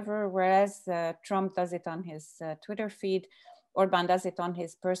whatever, whereas Trump does it on his Twitter feed, Orban does it on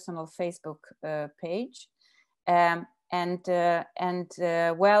his personal Facebook page. Well,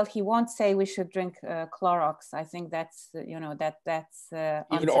 he won't say we should drink Clorox. I think that's, you know, that's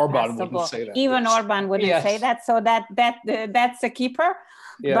even Orban wouldn't say that. Even yes. Orban wouldn't say that. So that's a keeper.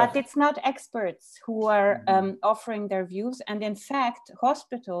 Yeah. But it's not experts who are offering their views. And in fact,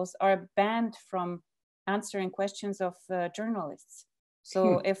 hospitals are banned from answering questions of journalists.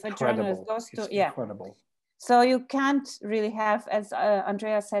 So if a journalist goes to, incredible. So you can't really have, as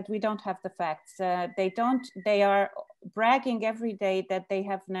Andrea said, we don't have the facts. They are bragging every day that they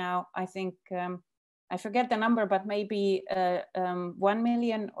have now, I think, I forget the number, but maybe 1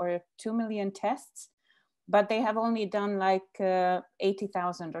 million or 2 million tests, but they have only done like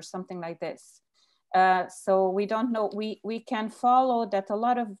 80,000 or something like this. So we don't know, we can follow that a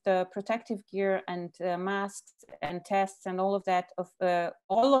lot of the protective gear and masks and tests and all of that,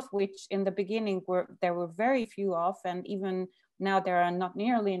 all of which in the beginning there were very few of, and even now there are not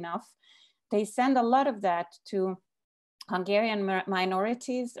nearly enough. They send a lot of that to Hungarian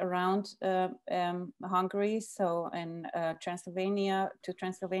minorities around Hungary, so in Transylvania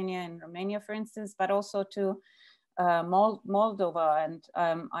and Romania, for instance, but also to Moldova, and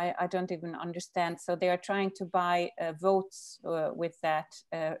I don't even understand. So they are trying to buy votes with that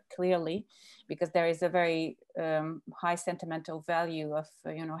clearly, because there is a very high sentimental value of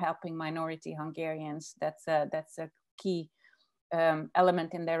helping minority Hungarians. That's a key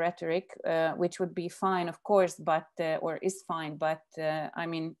element in their rhetoric, which would be fine, of course, but or is fine. But I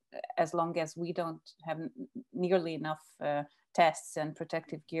mean, as long as we don't have nearly enough tests and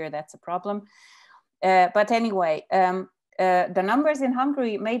protective gear, that's a problem. But anyway, the numbers in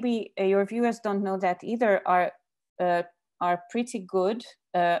Hungary, maybe your viewers don't know that either, are pretty good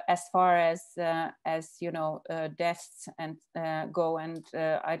as far as deaths and go. And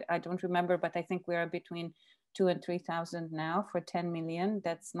I don't remember, but I think we are between 2,000 and 3,000 now for 10 million.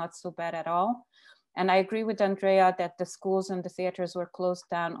 That's not so bad at all. And I agree with Andrea that the schools and the theaters were closed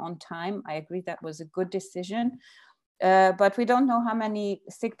down on time. I agree that was a good decision. But we don't know how many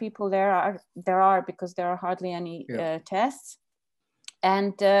sick people there are because there are hardly any tests.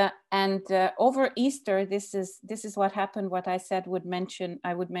 And over Easter, this is what happened. What I said I would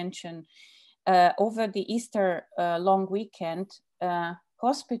mention over the Easter long weekend,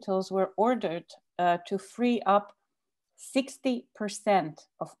 hospitals were ordered to free up 60%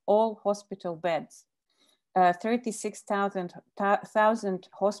 of all hospital beds, 36,000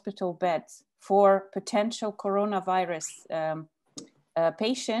 hospital beds for potential coronavirus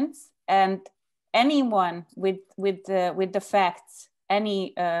patients, and anyone with the facts,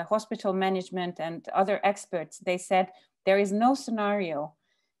 any hospital management and other experts, they said there is no scenario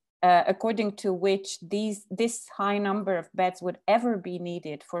according to which this high number of beds would ever be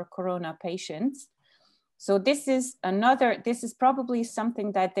needed for corona patients. So this is probably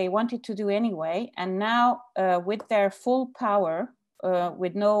something that they wanted to do anyway, and now with their full power,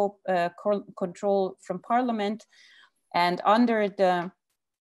 with no control from Parliament, and under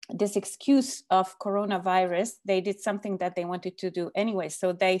this excuse of coronavirus, they did something that they wanted to do anyway.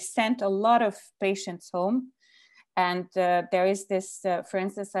 So they sent a lot of patients home. And there is this, for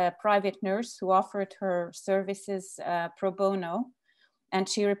instance, a private nurse who offered her services pro bono. And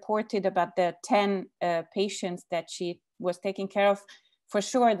she reported about the 10 patients that she was taking care of. For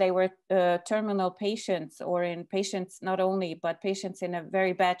sure, they were terminal patients, or in patients not only, but patients in a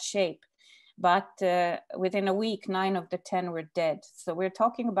very bad shape. But within a week, 9 of the 10 were dead. So we're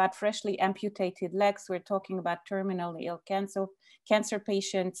talking about freshly amputated legs. We're talking about terminally ill cancer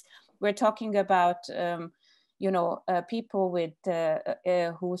patients. We're talking about people with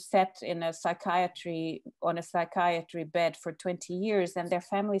who sat in a psychiatry bed for 20 years, and their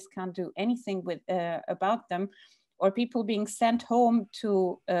families can't do anything about them. Or people being sent home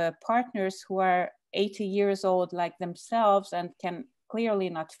to partners who are 80 years old like themselves and can clearly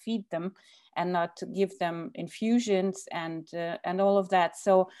not feed them and not give them infusions and all of that.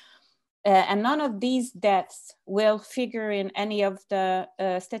 So, and none of these deaths will figure in any of the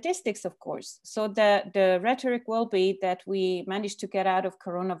statistics, of course. So the rhetoric will be that we managed to get out of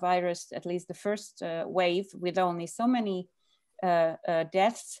coronavirus, at least the first wave, with only so many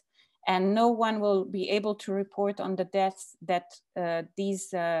deaths. And no one will be able to report on the deaths that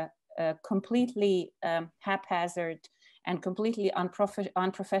these completely haphazard and completely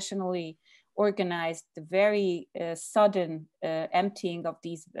unprofessionally organized, very sudden emptying of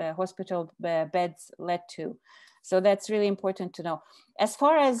these hospital beds led to. So that's really important to know. As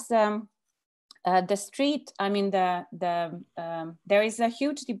far as the street, I mean, there is a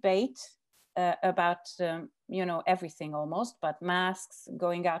huge debate about everything almost, but masks,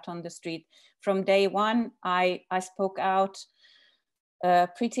 going out on the street. From day one, I spoke out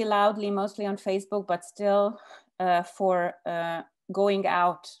pretty loudly, mostly on Facebook, but still for going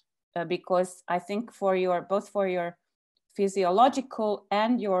out, because I think both for your physiological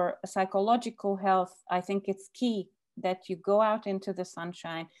and your psychological health, I think it's key that you go out into the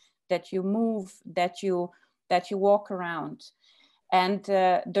sunshine, that you move, that you walk around. And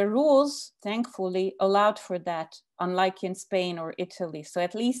the rules, thankfully, allowed for that, unlike in Spain or Italy. So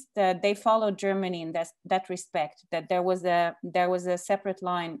at least they followed Germany in that respect, that there was a separate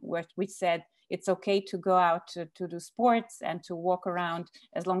line which said it's okay to go out to do sports and to walk around,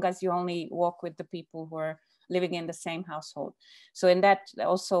 as long as you only walk with the people who are living in the same household. So in that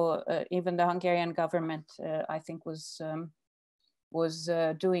also, even the Hungarian government, I think, was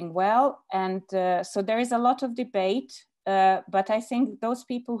doing well. And so there is a lot of debate. But I think those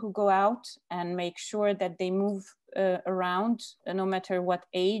people who go out and make sure that they move around, no matter what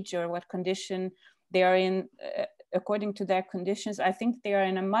age or what condition they are in, according to their conditions, I think they are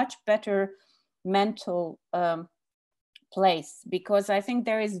in a much better mental place, because I think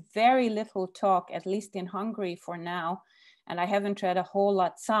there is very little talk, at least in Hungary for now, and I haven't read a whole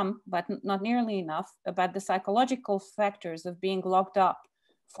lot, but not nearly enough, about the psychological factors of being locked up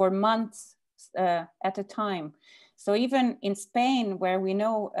for months at a time. So even in Spain, where we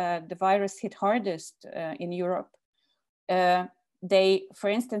know the virus hit hardest in Europe, for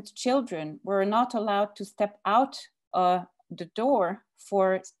instance, children were not allowed to step out the door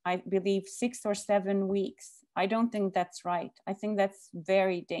for, I believe, 6 or 7 weeks. I don't think that's right. I think that's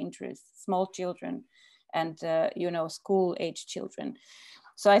very dangerous, small children and, school-age children.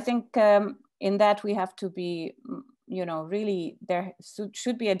 So I think in that we have to be, really, there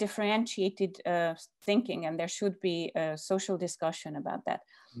should be a differentiated thinking, and there should be a social discussion about that.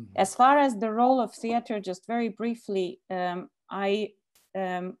 Mm-hmm. As far as the role of theater, just very briefly,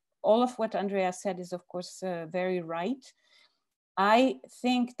 all of what Andrea said is, of course, very right. I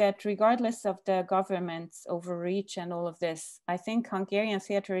think that regardless of the government's overreach and all of this, I think Hungarian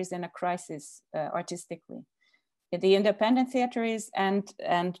theater is in a crisis artistically. The independent theater is, and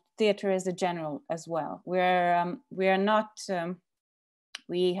theater as a general as well. We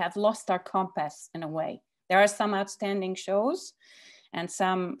have lost our compass in a way. There are some outstanding shows and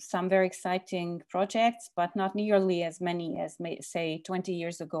some very exciting projects, but not nearly as many as, say, 20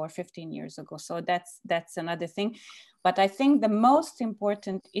 years ago or 15 years ago. So that's another thing. But I think the most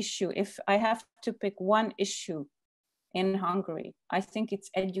important issue, if I have to pick one issue in Hungary, I think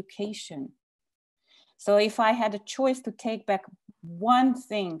it's education. So if I had a choice to take back one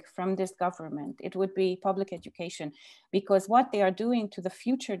thing from this government, it would be public education, because what they are doing to the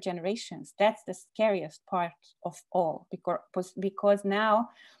future generations, that's the scariest part of all, because now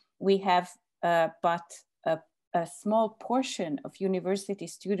we have but a small portion of university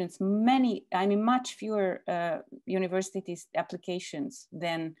students, much fewer university applications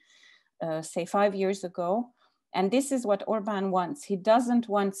than say 5 years ago. And this is what Orbán wants. He doesn't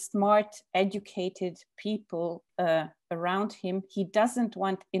want smart, educated people around him. He doesn't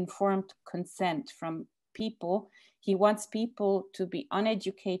want informed consent from people. He wants people to be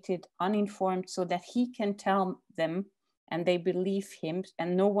uneducated, uninformed, so that he can tell them and they believe him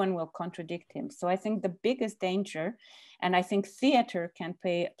and no one will contradict him. So I think the biggest danger, and I think theater can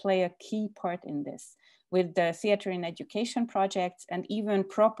play a key part in this, with the theater in education projects and even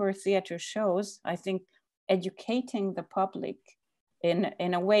proper theater shows, I think educating the public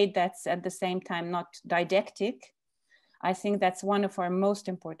in a way that's at the same time not didactic, I think that's one of our most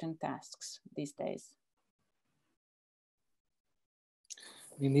important tasks these days.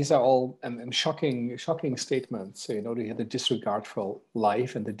 I mean, these are all shocking statements. You know, the disregard for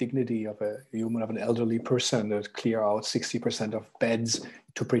life and the dignity of a human, of an elderly person, that clear out 60% of beds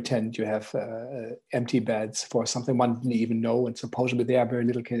to pretend you have empty beds for something one didn't even know, and supposedly they are very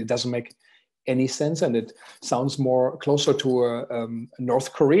little kids. It doesn't make any sense, and it sounds more closer to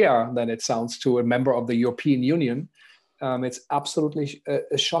North Korea than it sounds to a member of the European Union. It's absolutely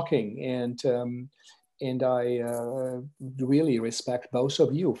shocking, and I really respect both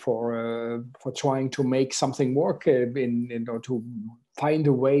of you for trying to make something work, to find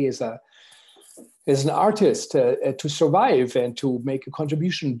a way as an artist to survive and to make a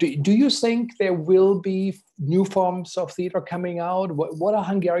contribution. Do you think there will be new forms of theater coming out? What are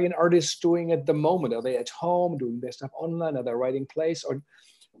Hungarian artists doing at the moment? Are they at home doing their stuff online? Are they writing plays? Or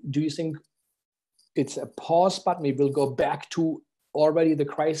do you think it's a pause button? We will go back to already the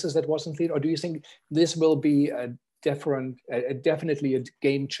crisis that was in theater? Or do you think this will be definitely a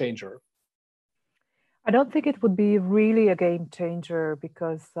game changer? I don't think it would be really a game changer,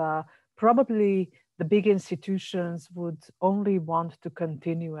 because probably the big institutions would only want to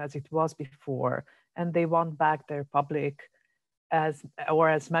continue as it was before, and they want back their public as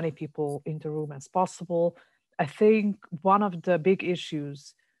many people in the room as possible. I think one of the big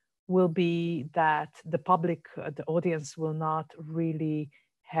issues will be that the public, the audience, will not really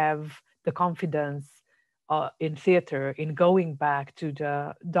have the confidence in theater, in going back to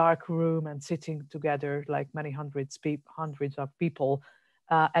the dark room and sitting together like many hundreds of people.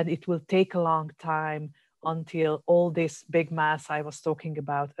 And it will take a long time until all this big mass I was talking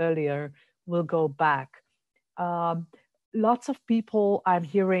about earlier will go back. Lots of people, I'm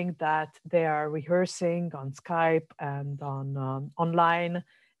hearing that they are rehearsing on Skype and on online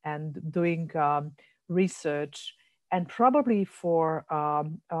and doing research, and probably for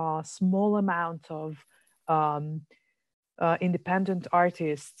a small amount of independent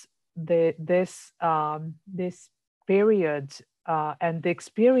artists, this period and the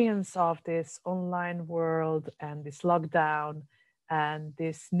experience of this online world and this lockdown and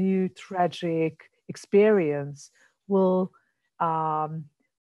this new tragic experience will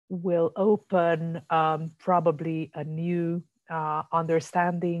open probably a new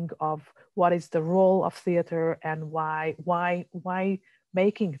understanding of what is the role of theater and why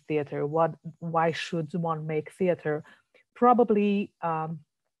making theater, why should one make theater. Probably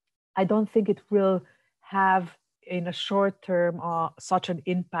I don't think it will have in a short term such an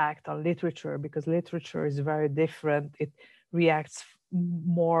impact on literature, because literature is very different. It reacts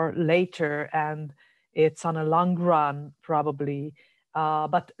more later, and it's on a long run probably.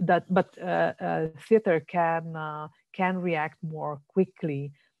 But theater can react more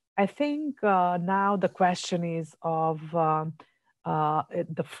quickly. I think now the question is of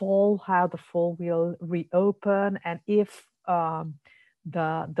the fall, how the fall will reopen, and if the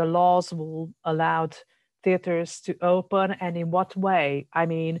laws will allow theaters to open, and in what way. I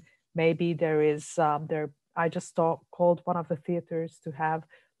mean, maybe there is I just called one of the theaters to have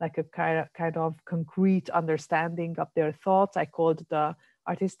like a kind of concrete understanding of their thoughts. I called the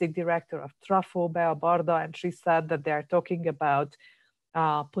artistic director of Trafo, Bea Barda, and she said that they're talking about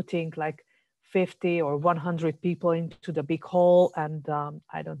putting like 50 or 100 people into the big hall, and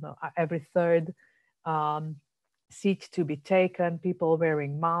I don't know, every third seat to be taken, people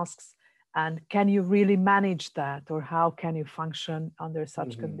wearing masks. And can you really manage that, or how can you function under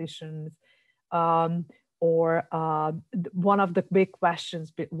such conditions? Or one of the big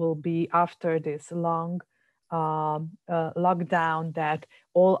questions will be after this long lockdown, that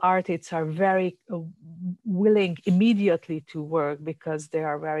all artists are very willing immediately to work because they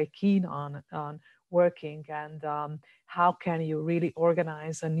are very keen on working. And how can you really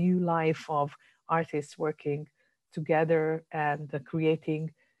organize a new life of artists working together and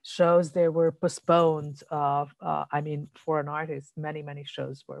creating shows? They were postponed. I mean, for an artist, many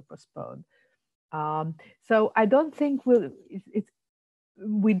shows were postponed. So I don't think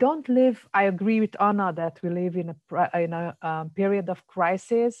we don't live. I agree with Anna that we live in a period of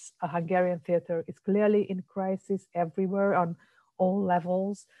crisis. Hungarian theater is clearly in crisis everywhere on all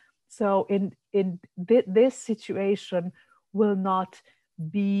levels. So in this situation will not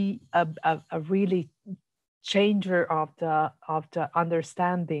be a really changer of the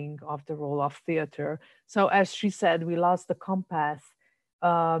understanding of the role of theater. So as she said, we lost the compass.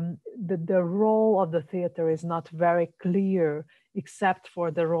 The role of the theater is not very clear, except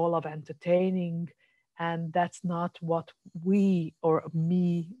for the role of entertaining, and that's not what we or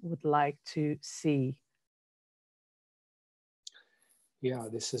me would like to see. Yeah,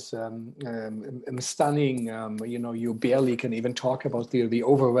 this is stunning. You know, you barely can even talk about the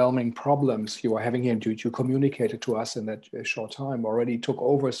overwhelming problems you are having here, and you communicated to us in that short time already took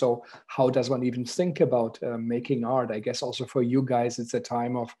over. So how does one even think about making art? I guess also for you guys, it's a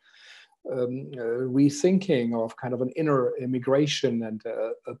time of rethinking, of kind of an inner immigration and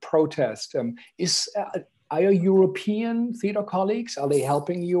a protest. Are your European theater colleagues, are they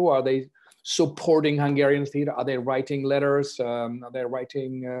helping you? Are they supporting Hungarian theater? Are they writing letters? Are they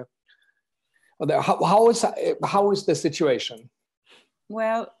writing? How is the situation?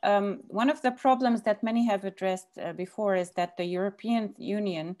 Well, one of the problems that many have addressed before is that the European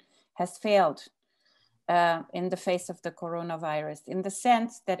Union has failed in the face of the coronavirus, in the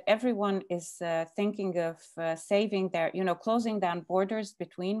sense that everyone is thinking of saving their, closing down borders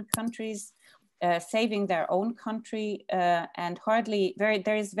between countries, saving their own country, and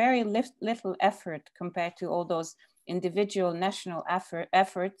there is very little effort compared to all those individual national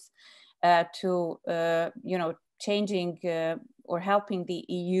efforts to changing or helping the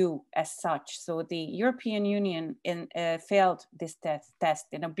EU as such. So the European Union failed this test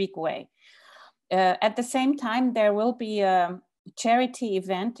in a big way. At the same time, there will be a charity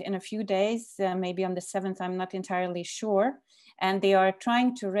event in a few days, maybe on the 7th, I'm not entirely sure. And they are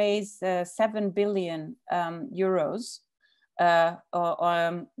trying to raise 7 billion euros. It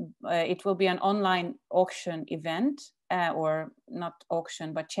will be an online auction event, or not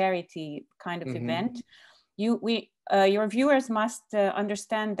auction, but charity kind of event. Your viewers must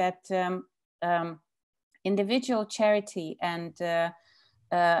understand that individual charity and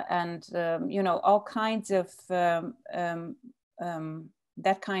all kinds of that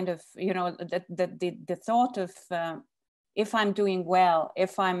kind of, the thought of if I'm doing well,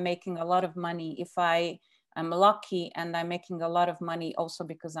 if I'm making a lot of money, if I'm lucky and I'm making a lot of money also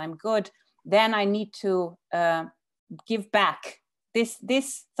because I'm good, then I need to give back.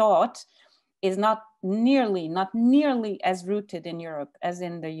 This thought is not nearly as rooted in Europe as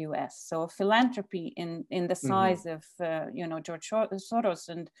in the US. So philanthropy in the size of George Soros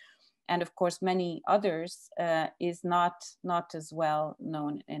and and of course many others, is not as well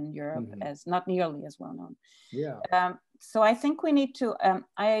known in Europe, as not nearly as well known. Yeah. So I think we need to,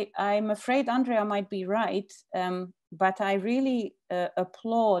 I'm afraid Andrea might be right, but I really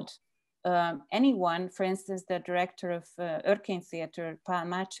applaud anyone, for instance, the director of Örkény Theatre,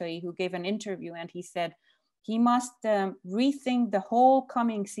 Tamás, who gave an interview, and he said he must rethink the whole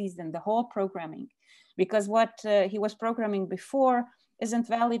coming season, the whole programming, because what he was programming before isn't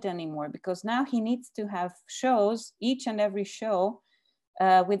valid anymore, because now he needs to have shows, each and every show,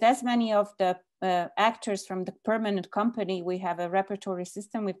 with as many of the actors from the permanent company. We have a repertory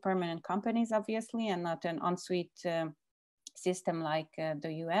system with permanent companies, obviously, and not an ensuite system like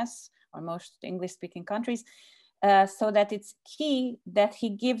the US or most English-speaking countries. So that it's key that he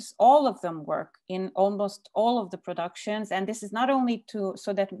gives all of them work in almost all of the productions. And this is not only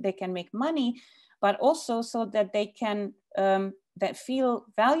so that they can make money, but also so that they can that feel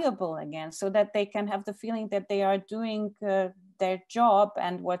valuable again, so that they can have the feeling that they are doing their job,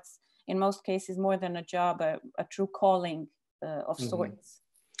 and what's in most cases more than a job, a true calling of sorts.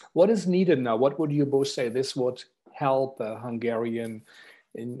 What is needed now? What would you both say this would help Hungarian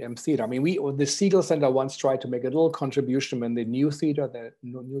in theater? I mean, the Segal Center once tried to make a little contribution when the new theater, the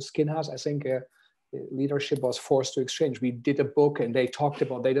new Skin House, I think leadership was forced to exchange. We did a book, and they talked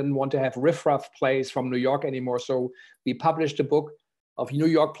about they didn't want to have riffraff plays from New York anymore. So we published a book of New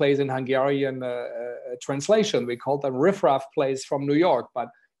York plays in Hungarian translation. We called them riffraff plays from New York, but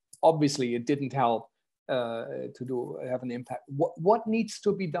obviously it didn't help to have an impact. What needs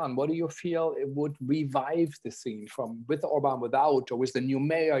to be done? What do you feel it would revive the scene from with Orbán, without, or with the new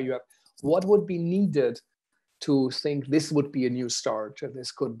mayor you have? What would be needed to think this would be a new start,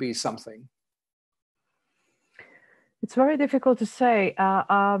 this could be something? It's very difficult to say.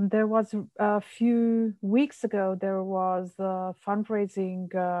 There was a few weeks ago, there was a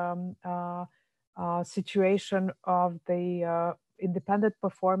fundraising situation of the Independent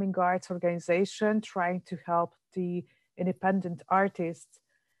Performing Arts Organization trying to help the independent artists.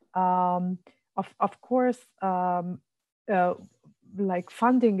 Of course, like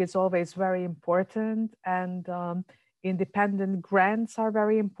funding is always very important, and independent grants are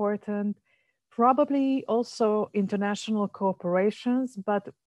very important. Probably also international cooperations, but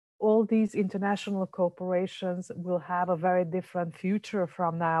all these international cooperations will have a very different future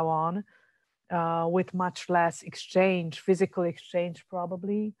from now on, with much less exchange, physical exchange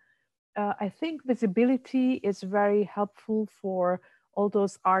probably. I think visibility is very helpful for all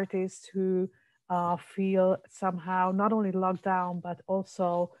those artists who feel somehow not only locked down, but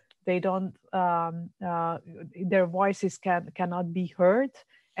also they don't, their voices cannot be heard.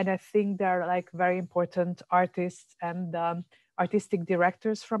 And I think they're like very important artists and artistic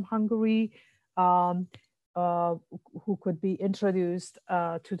directors from Hungary who could be introduced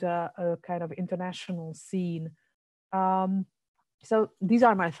to the kind of international scene. So these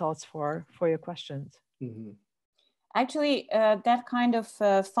are my thoughts for your questions. Actually, that kind of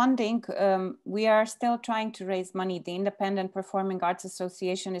funding, we are still trying to raise money. The Independent Performing Arts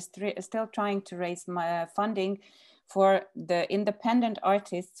Association is still trying to raise funding for the independent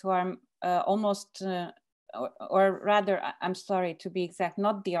artists who are almost, or rather, I'm sorry to be exact,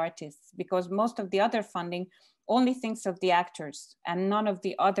 not the artists, because most of the other funding only thinks of the actors, and none of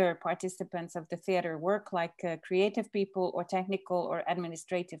the other participants of the theater work, like creative people or technical or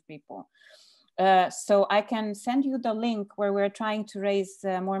administrative people. So I can send you the link where we're trying to raise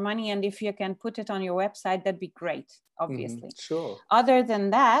more money, and if you can put it on your website, that'd be great, obviously. Sure. Other than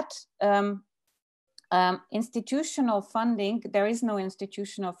that, institutional funding, there is no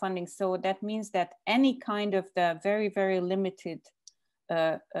institutional funding. So that means that any kind of the very, very limited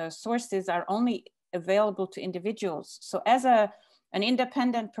sources are only available to individuals. So as an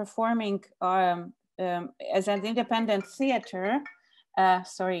independent performing, as an independent theater,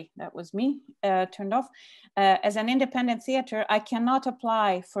 sorry, that was me, turned off. As an independent theater, I cannot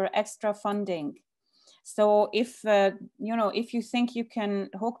apply for extra funding. So if, you know, if you think you can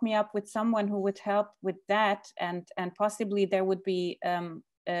hook me up with someone who would help with that, and possibly there would be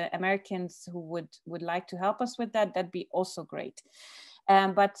Americans who would like to help us with that, that'd be also great.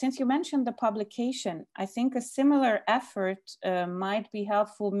 But since you mentioned the publication, I think a similar effort might be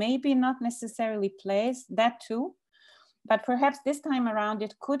helpful, maybe not necessarily plays, that too, but perhaps this time around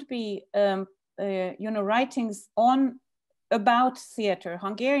it could be, you know, writings about theater,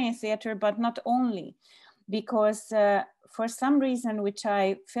 Hungarian theater, but not only, because for some reason, which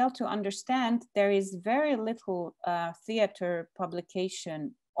I fail to understand, there is very little theater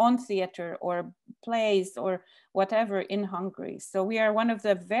publication on theater or plays or whatever in Hungary. So we are one of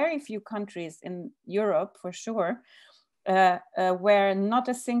the very few countries in Europe, for sure, where not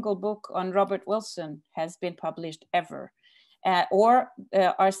a single book on Robert Wilson has been published ever. Or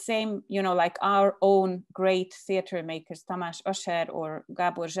our same, like our own great theater makers, Tamás, Ascher, or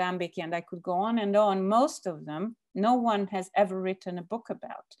Gábor Zsámbéki, and I could go on and on, most of them, no one has ever written a book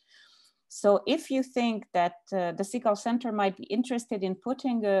about. So if you think that the Segal Center might be interested in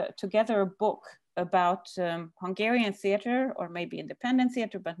putting together a book about Hungarian theater, or maybe independent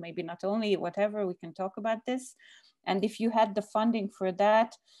theater, but maybe not only, whatever, we can talk about this. And if you had the funding for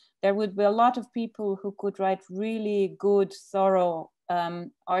that, there would be a lot of people who could write really good, thorough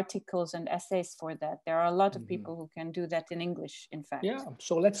articles and essays for that. There are a lot of people who can do that in English, in fact. Yeah,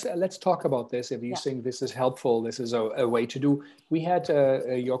 so let's talk about this. If you think this is helpful, this is a way to do. We had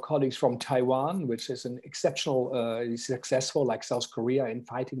your colleagues from Taiwan, which is an exceptional, successful, like South Korea, in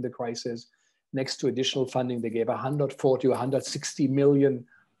fighting the crisis. Next to additional funding, they gave 140 or 160 million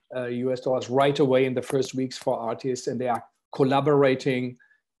US dollars right away in the first weeks for artists, and they are collaborating.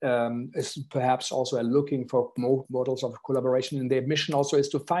 Is perhaps also looking for more models of collaboration, and their mission also is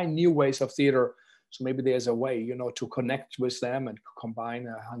to find new ways of theater. So maybe there's a way, to connect with them and combine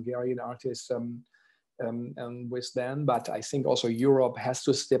Hungarian artists with them. But I think also Europe has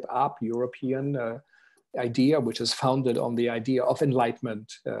to step up. European idea, which is founded on the idea of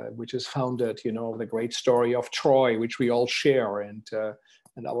enlightenment, which is founded, the great story of Troy, which we all share, and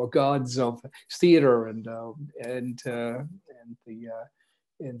our gods of theater and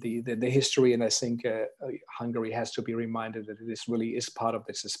the history. And I think Hungary has to be reminded that this really is part of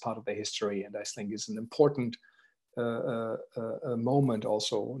this, is part of the history. And I think it's an important moment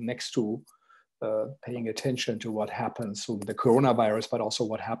also, next to paying attention to what happens with the coronavirus, but also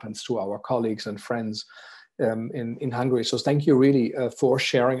what happens to our colleagues and friends in Hungary. So thank you really for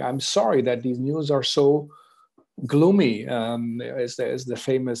sharing. I'm sorry that these news are so gloomy, as the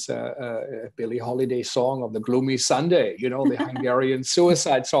famous Billie Holiday song of the Gloomy Sunday, the Hungarian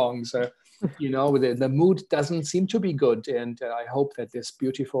suicide songs. The mood doesn't seem to be good, and I hope that this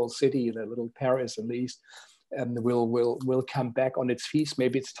beautiful city, the little Paris at least, will come back on its feet.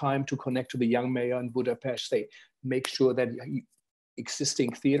 Maybe it's time to connect to the young mayor in Budapest. They make sure that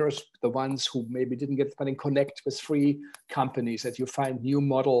existing theaters, the ones who maybe didn't get funding, connect with free companies, that you find new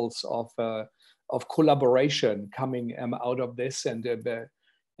models of collaboration coming out of this, and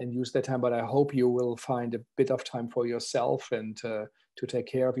use that time. But I hope you will find a bit of time for yourself and to take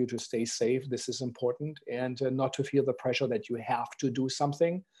care of you, to stay safe. This is important, and not to feel the pressure that you have to do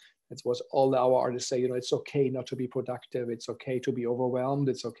something. That's what all our artists say. It's okay not to be productive. It's okay to be overwhelmed.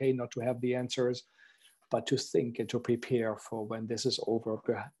 It's okay not to have the answers, but to think and to prepare for when this is over.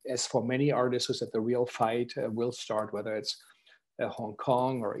 As for many artists who said the real fight will start, whether it's Hong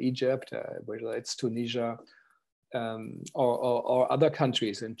Kong or Egypt, whether it's Tunisia, or other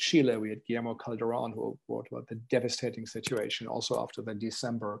countries. In Chile, we had Guillermo Calderón, who wrote about the devastating situation also after the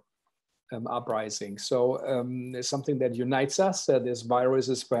December uprising. So it's something that unites us. This virus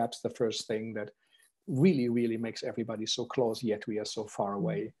is perhaps the first thing that really, really makes everybody so close, yet we are so far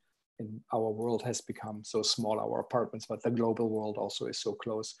away. And our world has become so small, our apartments, but the global world also is so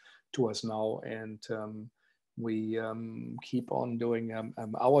close to us now. And we keep on doing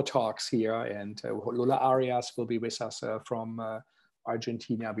our talks here, and Lola Arias will be with us from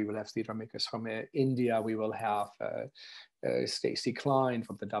Argentina. We will have theater makers from India. We will have Stacy Klein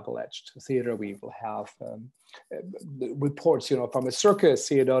from the Double-Edged Theater. We will have reports, from a circus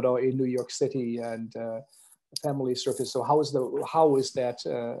theater in New York City, and family circus. So how is that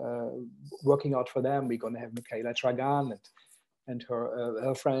working out for them? We're going to have Michaela Tragan and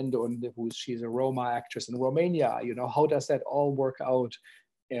her friend, she's a Roma actress in Romania. How does that all work out?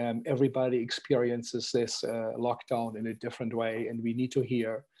 Everybody experiences this lockdown in a different way, and we need to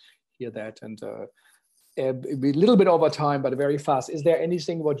hear that. And a little bit over time, but very fast. Is there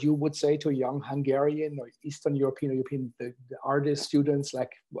anything what you would say to young Hungarian or Eastern European, the artists, students,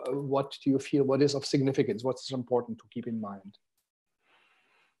 like what do you feel, what is of significance? What's important to keep in mind?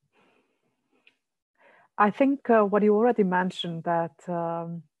 I think what you already mentioned, that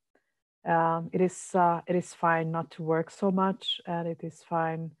it is fine not to work so much, and it is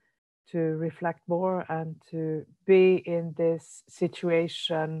fine to reflect more and to be in this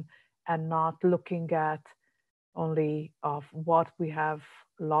situation and not looking at only of what we have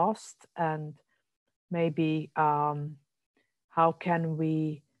lost, and maybe how can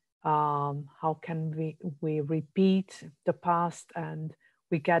we repeat the past and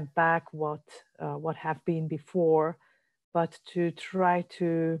we get back what have been before, but to try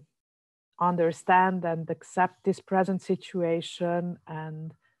to understand and accept this present situation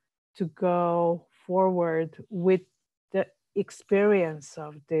and to go forward with the experience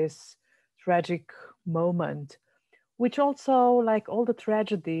of this tragic moment which also, like all the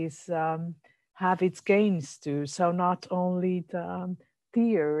tragedies, have its gains too. So not only the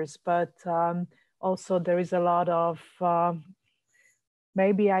tears, but also there is a lot of,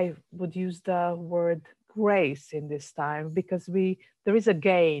 maybe I would use the word grace in this time, because there is a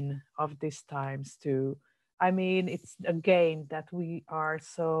gain of these times too. I mean, it's a gain that we are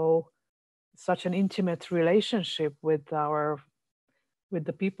such an intimate relationship with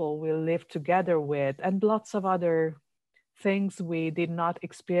the people we live together with, and lots of other things we did not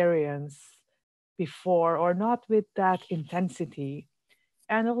experience before, or not with that intensity.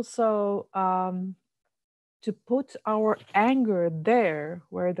 And also to put our anger there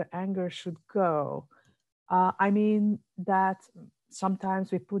where the anger should go. I mean that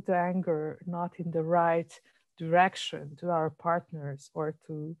sometimes we put the anger not in the right direction to our partners, or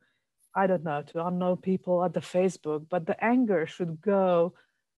to, I don't know, to unknown people at the Facebook, but the anger should go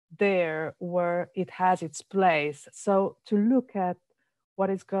there where it has its place. So to look at what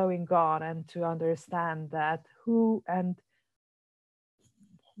is going on and to understand that who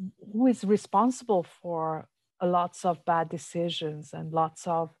is responsible for lots of bad decisions and lots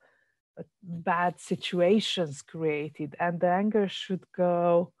of bad situations created, and the anger should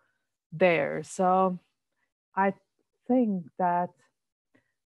go there. So I think that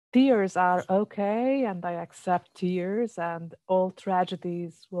tears are okay, and I accept tears, and all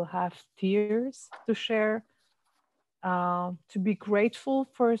tragedies will have tears to share, to be grateful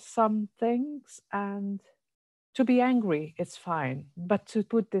for some things, and to be angry, it's fine, but to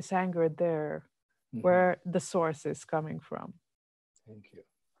put this anger there where the source is coming from. Thank you.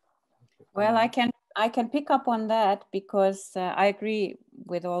 Well, I can pick up on that, because I agree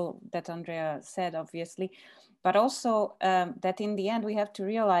with all that Andrea said, obviously, but also that in the end we have to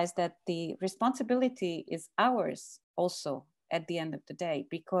realize that the responsibility is ours also at the end of the day,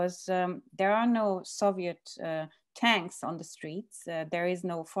 because there are no Soviet tanks on the streets. There is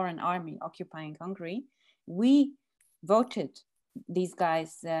no foreign army occupying Hungary. We voted these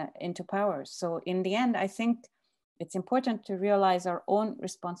guys into power. So in the end, I think it's important to realize our own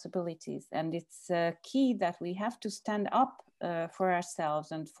responsibilities, and it's key that we have to stand up for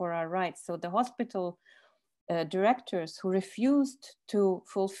ourselves and for our rights. So the hospital directors who refused to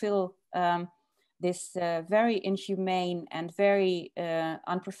fulfill this very inhumane and very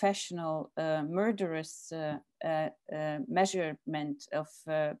unprofessional, murderous measurement of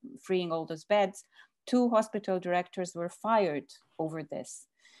freeing all those beds, 2 hospital directors were fired over this.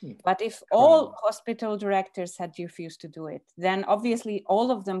 But if all hospital directors had refused to do it, then obviously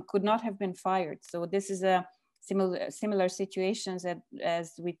all of them could not have been fired. So this is a similar situations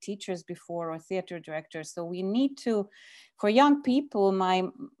as with teachers before, or theater directors. So we need to, for young people, my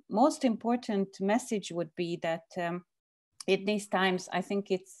most important message would be that in these times, I think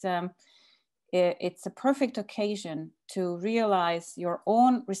it's a perfect occasion to realize your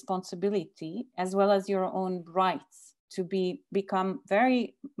own responsibility as well as your own rights, to become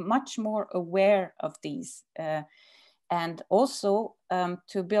very much more aware of these, and also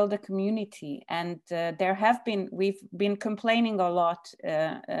to build a community. And we've been complaining a lot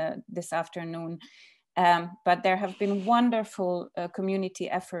this afternoon, but there have been wonderful community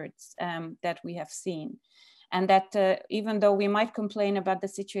efforts that we have seen. And that even though we might complain about the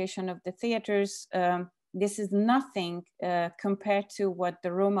situation of the theaters, this is nothing compared to what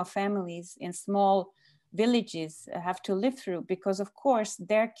the Roma families in small villages have to live through, because of course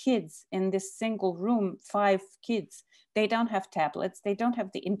their kids in this single room, 5 kids, they don't have tablets, they don't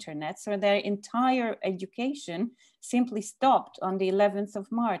have the internet, so their entire education simply stopped on the 11th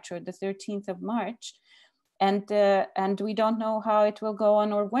of March or the 13th of March. And we don't know how it will go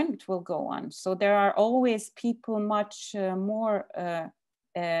on or when it will go on. So there are always people much more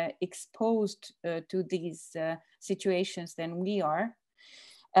exposed to these situations than we are.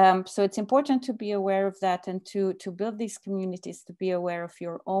 So it's important to be aware of that, and to build these communities, to be aware of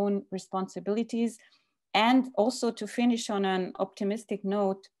your own responsibilities, and also to finish on an optimistic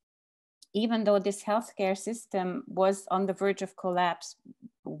note. Even though this healthcare system was on the verge of collapse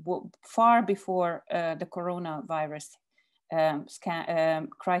far before the coronavirus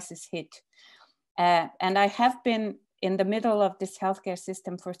crisis hit. And I have been in the middle of this healthcare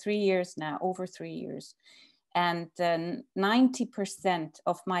system for 3 years now, over 3 years. And 90%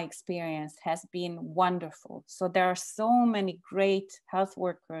 of my experience has been wonderful. So there are so many great health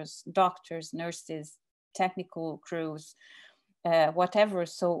workers, doctors, nurses, technical crews, whatever.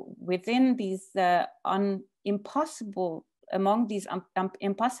 So within these among these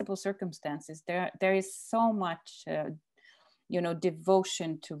impossible circumstances, there is so much,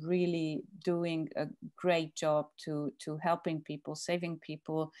 devotion to really doing a great job to helping people, saving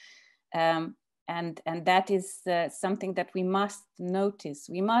people. And that is something that we must notice.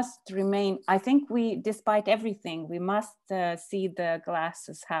 We must remain, I think despite everything, we must see the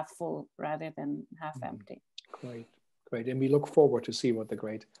glasses half full rather than half empty. Great, great. And we look forward to see what the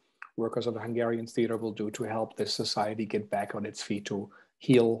great workers of the Hungarian theater will do to help this society get back on its feet, to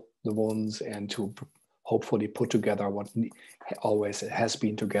heal the wounds and to hopefully put together what always has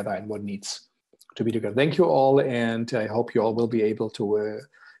been together and what needs to be together. Thank you all, and I hope you all will be able to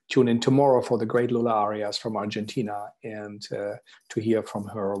tune in tomorrow for the great Lula Arias from Argentina, and to hear from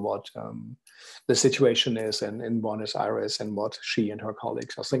her what the situation is in Buenos Aires and what she and her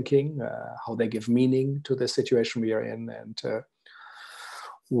colleagues are thinking, how they give meaning to the situation we are in, and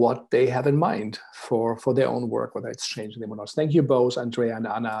what they have in mind for their own work, whether it's changing them or not. Thank you both, Andrea and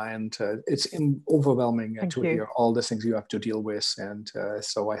Anna, and it's overwhelming to hear all the things you have to deal with, and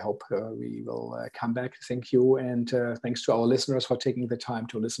so I hope we will come back. Thank you, and thanks to our listeners for taking the time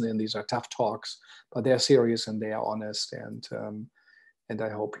to listen in. These are tough talks, but they're serious and they are honest, and I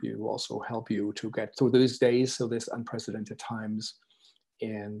hope you also help you to get through these days, so these unprecedented times,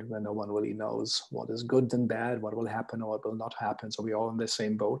 and when no one really knows what is good and bad, what will happen or what will not happen. So we're all in the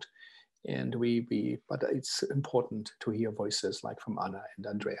same boat, and but it's important to hear voices like from Anna and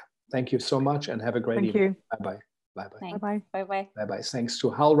Andrea. Thank you so much, and have a great evening. Bye-bye. Bye-bye. Bye-bye. Bye-bye. Bye-bye. Thanks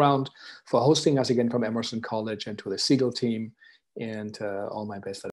to HowlRound for hosting us again from Emerson College, and to the Segal team, and all my best.